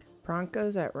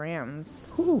 Broncos at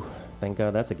Rams. Whew. Thank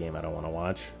God that's a game I don't want to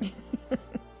watch.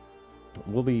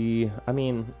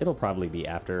 It'll probably be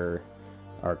after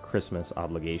our Christmas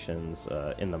obligations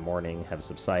in the morning have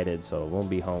subsided, so we'll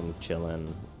be home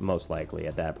chilling, most likely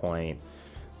at that point,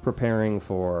 preparing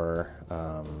for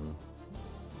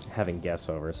having guests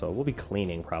over, so we'll be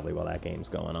cleaning probably while that game's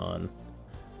going on.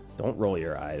 Don't roll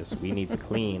your eyes. We need to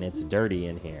clean. It's dirty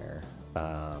in here.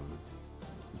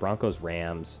 Broncos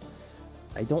Rams.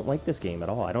 I don't like this game at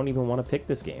all. I don't even want to pick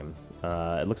this game.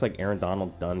 It looks like Aaron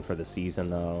Donald's done for the season,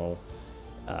 though.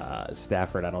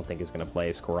 Stafford, I don't think, is going to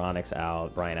play. Skoranic's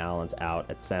out. Brian Allen's out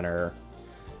at center.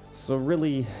 So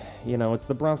really, it's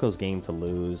the Broncos' game to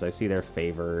lose. I see they're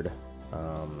favored.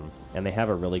 And they have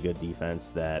a really good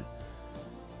defense that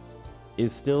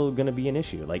is still going to be an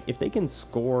issue. Like, if they can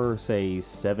score, say,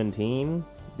 17,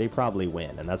 they probably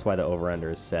win. And that's why the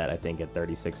over-under is set, I think, at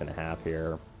 36.5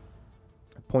 here.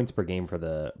 Points per game for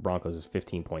the Broncos is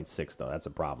 15.6, though. That's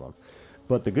a problem.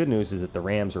 But the good news is that the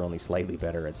Rams are only slightly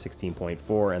better at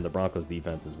 16.4, and the Broncos'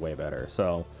 defense is way better.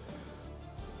 So,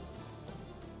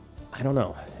 I don't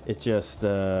know. It just,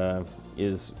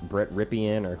 is Brett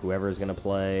Ripien or whoever is going to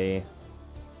play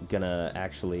going to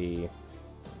actually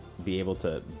be able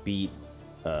to beat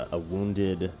a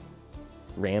wounded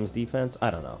Rams defense? I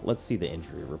don't know. Let's see the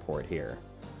injury report here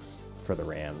for the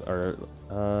Rams.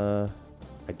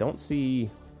 I don't see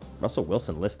Russell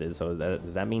Wilson listed, so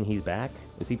does that mean he's back?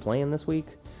 Is he playing this week?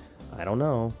 I don't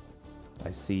know.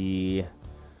 I see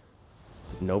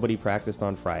nobody practiced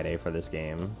on Friday for this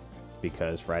game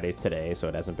because Friday's today, so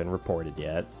it hasn't been reported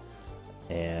yet.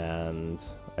 And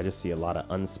I just see a lot of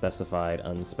unspecified.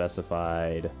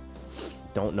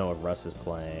 Don't know if Russ is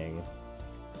playing.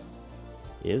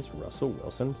 Is Russell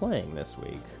Wilson playing this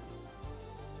week?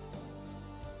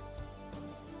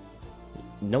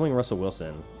 Knowing Russell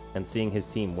Wilson and seeing his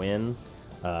team win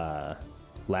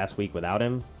last week without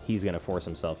him, he's going to force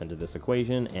himself into this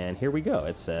equation. And here we go.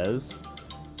 It says,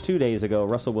 2 days ago,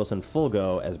 Russell Wilson full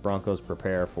go as Broncos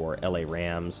prepare for LA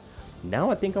Rams.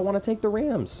 Now I think I want to take the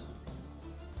Rams.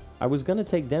 I was going to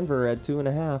take Denver at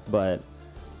 2.5, but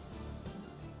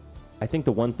I think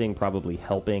the one thing probably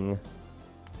helping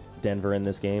Denver in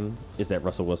this game is that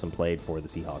Russell Wilson played for the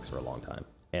Seahawks for a long time.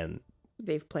 And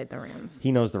they've played the Rams.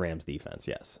 He knows the Rams defense,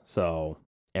 yes. So,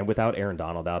 and without Aaron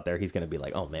Donald out there, he's going to be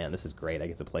like, oh man, this is great. I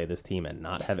get to play this team and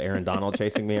not have Aaron Donald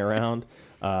chasing me around.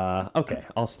 Okay,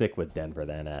 I'll stick with Denver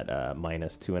then at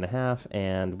minus 2.5.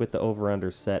 And with the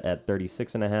over-under set at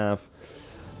 36.5,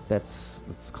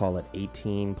 let's call it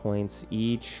 18 points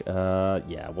each.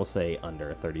 Yeah, we'll say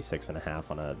under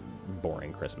 36.5 on a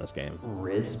boring Christmas game.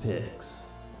 Rids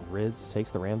picks. Rids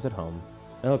takes the Rams at home.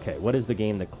 Okay, what is the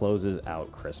game that closes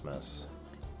out Christmas?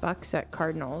 Bucks at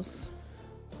Cardinals.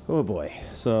 Oh boy.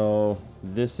 So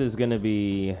this is going to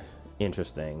be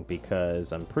interesting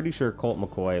because I'm pretty sure Colt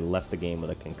McCoy left the game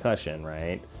with a concussion,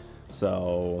 right?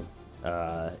 So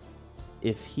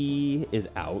if he is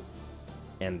out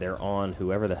and they're on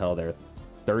whoever the hell their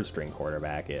third string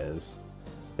quarterback is,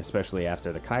 especially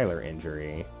after the Kyler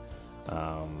injury,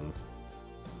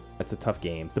 it's a tough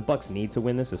game. The Bucks need to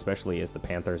win this, especially as the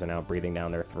Panthers are now breathing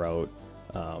down their throat.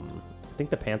 I think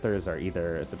the Panthers are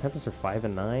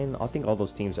 5-9. I think all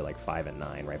those teams are like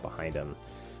 5-9 right behind them.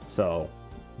 So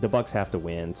the Bucks have to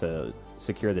win to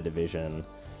secure the division.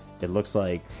 It looks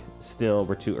like still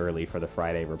we're too early for the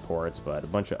Friday reports, but a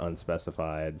bunch of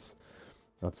unspecifieds.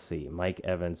 Let's see. Mike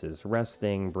Evans is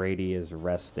resting. Brady is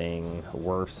resting.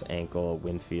 Wirfs ankle.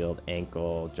 Winfield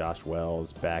ankle. Josh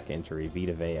Wells back injury.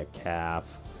 Vita Vea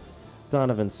calf.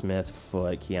 Donovan Smith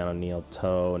foot. Keanu Neal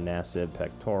toe. Nassib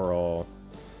pectoral.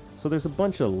 So there's a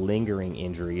bunch of lingering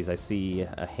injuries. I see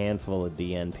a handful of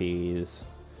DNPs.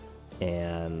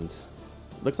 And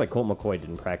looks like Colt McCoy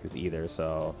didn't practice either.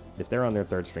 So if they're on their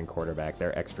third string quarterback,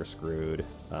 they're extra screwed.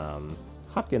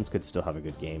 Hopkins could still have a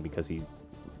good game because he's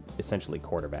essentially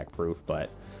quarterback proof, but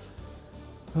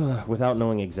without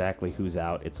knowing exactly who's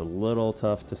out, it's a little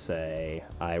tough to say.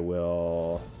 I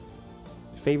will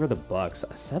favor the Bucks.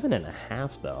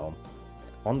 7.5 though.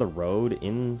 on the road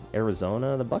in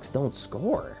Arizona, the Bucs don't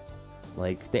score.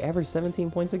 Like, they average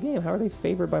 17 points a game. How are they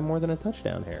favored by more than a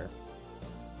touchdown here?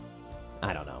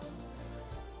 I don't know.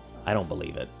 I don't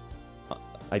believe it.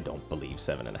 I don't believe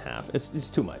 7.5. It's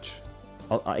too much.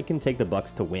 I can take the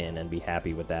Bucs to win and be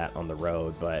happy with that on the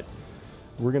road, but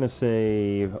we're going to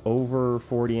say over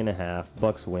 40.5.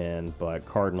 Bucs win, but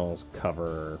Cardinals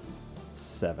cover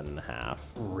 7.5.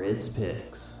 Rids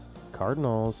picks.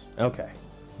 Cardinals. Okay.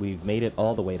 We've made it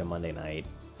all the way to Monday night.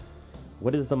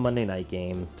 What is the Monday night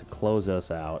game to close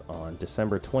us out on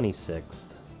December 26th?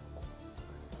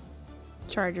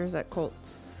 Chargers at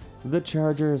Colts. The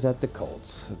Chargers at the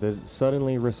Colts. The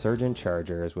suddenly resurgent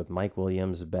Chargers with Mike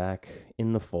Williams back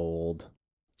in the fold.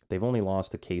 They've only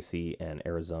lost to KC and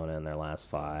Arizona in their last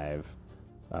 5.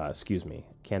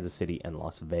 Kansas City and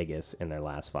Las Vegas in their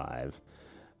last 5.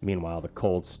 Meanwhile, the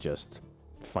Colts just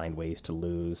find ways to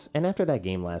lose. And after that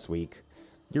game last week,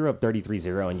 you're up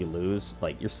 33-0 and you lose.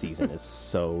 Like, your season is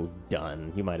so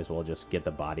done. You might as well just get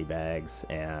the body bags.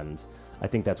 And I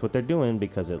think that's what they're doing,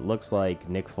 because it looks like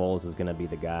Nick Foles is going to be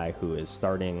the guy who is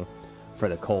starting for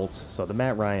the Colts. So the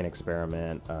Matt Ryan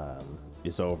experiment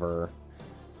is over.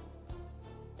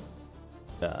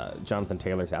 Jonathan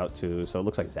Taylor's out too, so it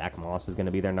looks like Zach Moss is going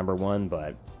to be their number 1.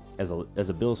 But as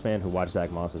a Bills fan who watched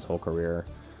Zach Moss his whole career,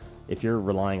 if you're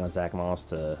relying on Zach Moss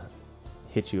to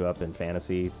hit you up in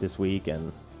fantasy this week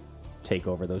and take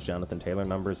over those Jonathan Taylor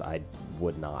numbers, I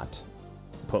would not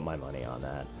put my money on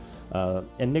that.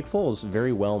 And Nick Foles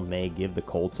very well may give the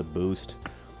Colts a boost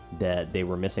that they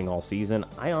were missing all season.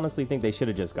 I honestly think they should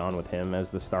have just gone with him as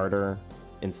the starter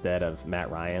instead of Matt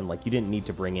Ryan. Like, you didn't need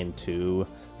to bring in 2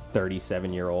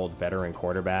 37-year-old veteran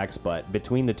quarterbacks, but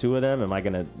between the two of them, am I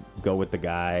going to go with the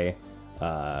guy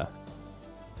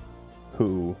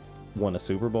who won a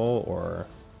Super Bowl or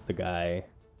the guy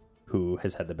who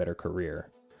has had the better career?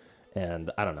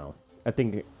 And I don't know. I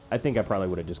think I probably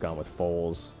would have just gone with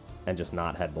Foles and just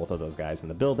not had both of those guys in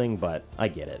the building, but I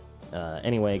get it.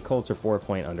 Anyway, Colts are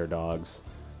 4-point underdogs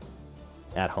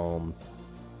at home.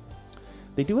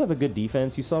 They do have a good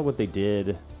defense. You saw what they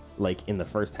did, like, in the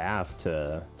first half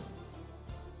to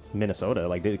Minnesota.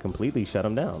 Like, they completely shut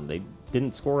them down. They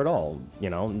didn't score at all. You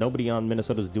know, nobody on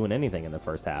Minnesota's doing anything in the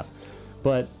first half.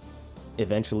 But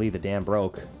eventually the dam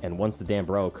broke, and once the dam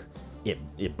broke,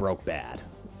 it broke bad.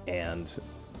 And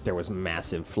there was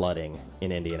massive flooding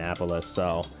in Indianapolis,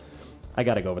 so I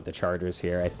got to go with the Chargers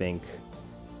here. I think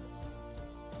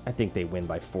they win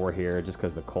by 4 here, just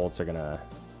because the Colts are going to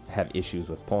have issues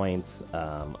with points.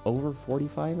 Over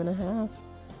 45.5.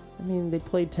 I mean, they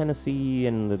played Tennessee,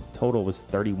 and the total was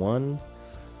 31.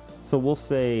 So we'll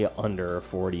say under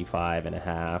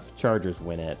 45.5. Chargers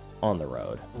win it on the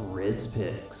road. Rids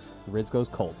picks. Rids goes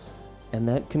Colts. And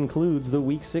that concludes the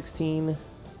Week 16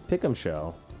 Pick'em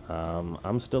show.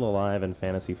 I'm still alive in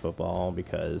fantasy football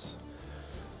because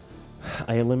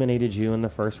I eliminated you in the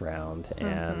first round,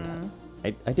 and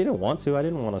I didn't want to. I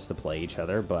didn't want us to play each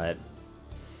other, but,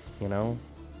 you know,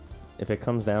 if it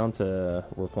comes down to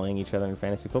we're playing each other in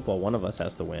fantasy football, one of us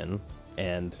has to win,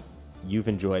 and you've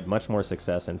enjoyed much more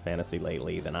success in fantasy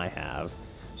lately than I have.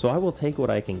 So I will take what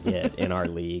I can get in our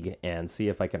league and see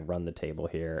if I can run the table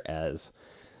here as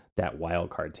that wild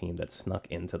card team that snuck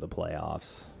into the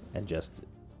playoffs, and just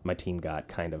my team got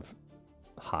kind of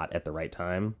hot at the right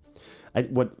time.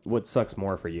 What sucks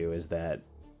more for you is that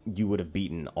you would have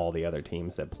beaten all the other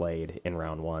teams that played in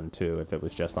round 1 too if it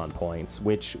was just on points,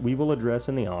 which we will address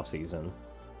in the offseason,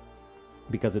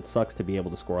 because it sucks to be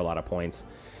able to score a lot of points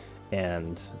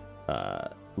and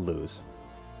lose.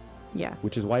 Yeah.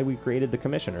 Which is why we created the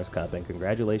Commissioner's Cup, and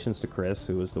congratulations to Chris,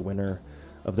 who was the winner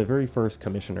of the very first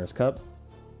Commissioner's Cup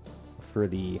for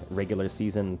the regular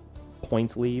season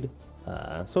points lead.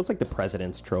 So it's like the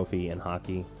President's Trophy in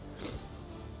hockey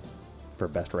for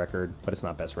best record, but it's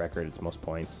not best record, it's most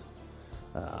points.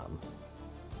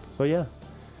 So yeah,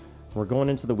 we're going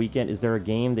into the weekend. Is there a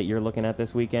game that you're looking at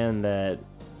this weekend that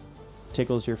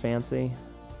tickles your fancy?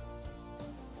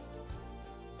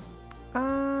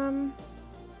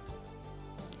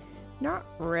 Not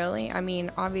really. I mean,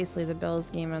 obviously the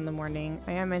Bills game in the morning.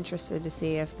 I am interested to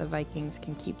see if the Vikings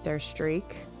can keep their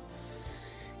streak.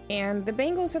 And the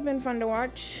Bengals have been fun to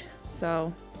watch,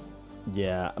 so.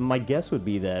 Yeah, my guess would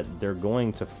be that they're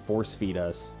going to force feed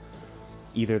us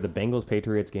either the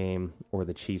Bengals-Patriots game or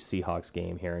the Chiefs-Seahawks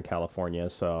game here in California.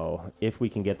 So if we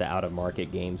can get the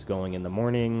out-of-market games going in the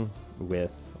morning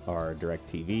with our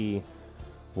DirecTV,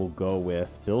 we'll go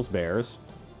with Bills-Bears,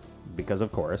 because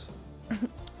of course.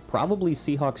 Probably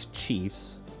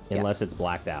Seahawks-Chiefs, unless it's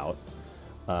blacked out.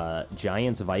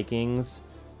 Giants-Vikings,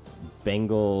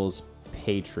 Bengals,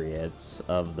 Patriots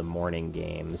of the morning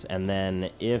games. And then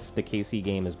if the KC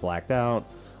game is blacked out,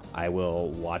 I will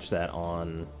watch that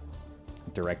on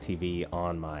DirecTV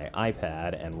on my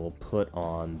iPad, and we'll put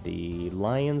on the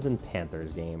Lions and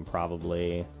Panthers game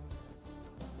probably.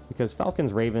 Because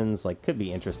Falcons-Ravens, like, could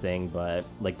be interesting, but,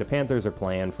 like, the Panthers are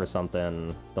playing for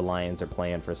something. The Lions are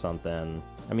playing for something.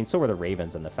 I mean, so are the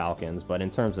Ravens and the Falcons, but in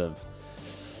terms of,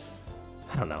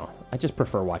 I don't know. I just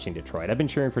prefer watching Detroit. I've been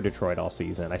cheering for Detroit all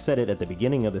season. I said it at the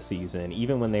beginning of the season,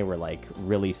 even when they were, like,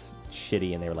 really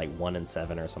shitty and they were, like,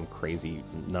 1-7 or some crazy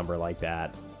number like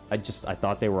that. I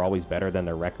thought they were always better than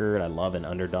their record. I love an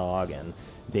underdog, and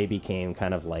they became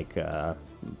kind of like the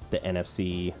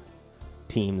NFC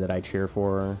team that I cheer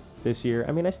for this year.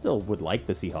 I mean, I still would like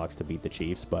the Seahawks to beat the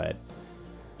Chiefs, but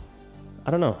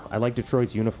I don't know. I like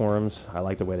Detroit's uniforms. I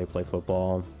like the way they play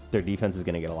football. Their defense is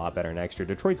going to get a lot better next year.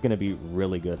 Detroit's going to be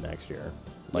really good next year.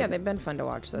 Like, yeah, they've been fun to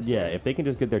watch this year. Yeah, if they can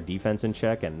just get their defense in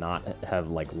check and not have,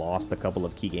 like, lost a couple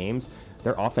of key games,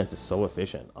 their offense is so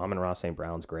efficient. Amon-Ra St.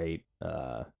 Brown's great.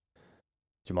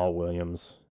 Jamal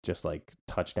Williams, just, like,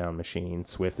 touchdown machine.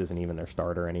 Swift isn't even their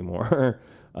starter anymore.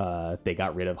 They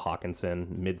got rid of Hawkinson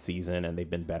mid-season, and they've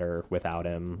been better without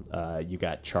him. You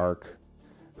got Chark,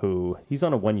 who, he's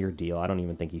on a one-year deal. I don't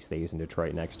even think he stays in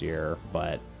Detroit next year,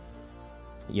 but,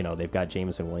 you know, they've got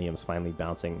Jameson Williams finally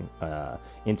bouncing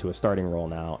into a starting role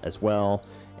now as well.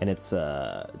 And it's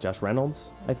Josh Reynolds,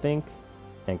 I think,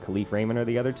 and Khalif Raymond are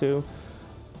the other two.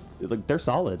 Like, they're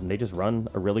solid, and they just run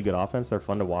a really good offense. They're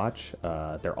fun to watch.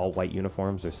 They're all white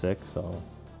uniforms. They're sick, so.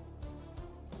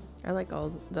 I like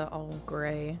all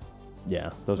gray.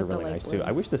 Yeah, those are really nice, blue. too.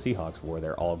 I wish the Seahawks wore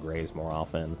their all grays more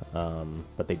often,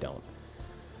 but they don't.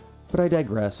 But I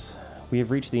digress. We have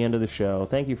reached the end of the show.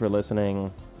 Thank you for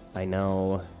listening. I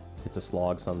know it's a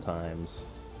slog sometimes.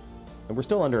 And we're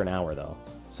still under an hour, though,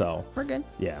 so. We're good.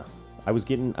 Yeah. I was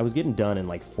getting done in,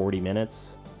 like, 40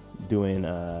 minutes. Doing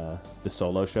the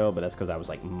solo show, but that's because I was,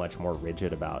 like, much more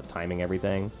rigid about timing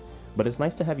everything. But it's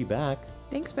nice to have you back.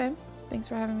 Thanks, babe. Thanks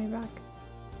for having me back.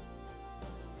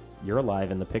 You're alive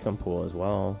in the pick'em pool as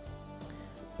well.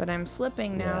 But I'm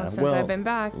slipping now since I've been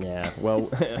back. Yeah,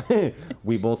 well,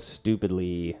 we both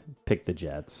stupidly picked the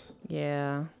Jets.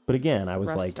 Yeah. But again, I was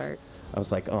start.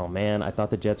 Oh man, I thought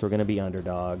the Jets were going to be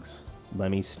underdogs. Let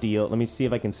me see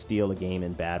if I can steal a game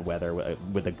in bad weather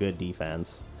with a good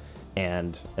defense.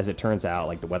 And as it turns out,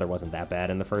 like, the weather wasn't that bad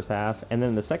in the first half. And then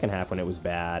in the second half, when it was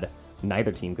bad,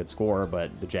 neither team could score,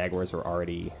 but the Jaguars were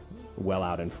already well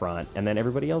out in front. And then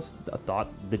everybody else thought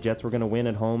the Jets were going to win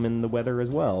at home in the weather as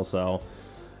well. So,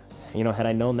 you know, had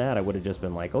I known that, I would have just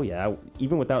been like, oh yeah,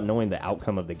 even without knowing the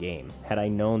outcome of the game. Had I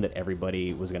known that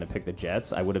everybody was going to pick the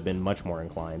Jets, I would have been much more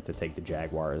inclined to take the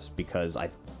Jaguars, because I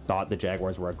thought the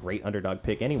Jaguars were a great underdog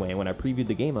pick anyway. And when I previewed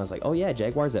the game, I was like, oh yeah,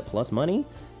 Jaguars at plus money?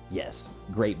 Yes,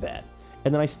 great bet.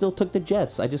 And then I still took the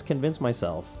Jets. I just convinced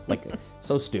myself. Like,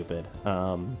 so stupid.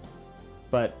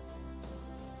 But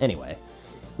anyway,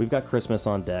 we've got Christmas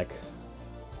on deck.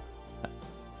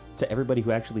 To everybody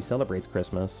who actually celebrates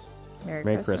Christmas,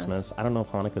 Merry Christmas. I don't know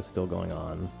if Hanukkah's still going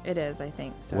on. It is, I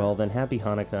think so. Well, then happy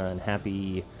Hanukkah and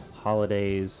happy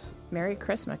holidays. Merry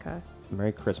Christmaka.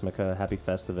 Merry Christmaka, happy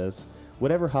Festivus.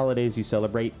 Whatever holidays you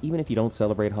celebrate, even if you don't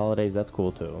celebrate holidays, that's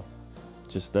cool too.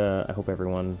 Just, I hope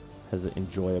everyone has an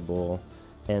enjoyable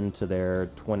end to their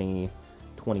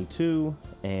 2022,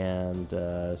 and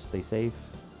stay safe,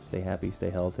 stay happy, stay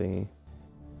healthy.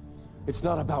 It's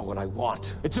not about what I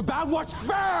want. It's about what's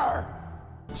fair!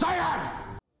 Say it!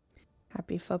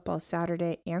 Happy football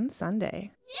Saturday and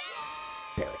Sunday.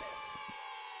 There it is.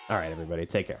 All right, everybody,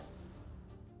 take care.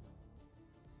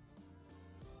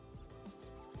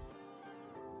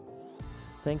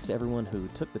 Thanks to everyone who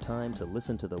took the time to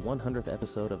listen to the 100th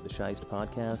episode of the Sheist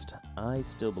Podcast. I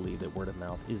still believe that word of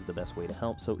mouth is the best way to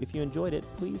help, so if you enjoyed it,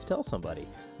 please tell somebody.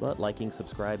 But liking,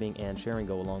 subscribing, and sharing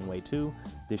go a long way too.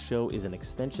 This show is an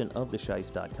extension of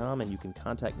thesheist.com, and you can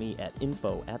contact me at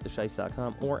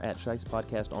info@thesheist.com or at Sheist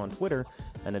Podcast on Twitter.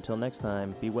 And until next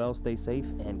time, be well, stay safe,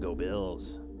 and go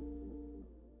Bills.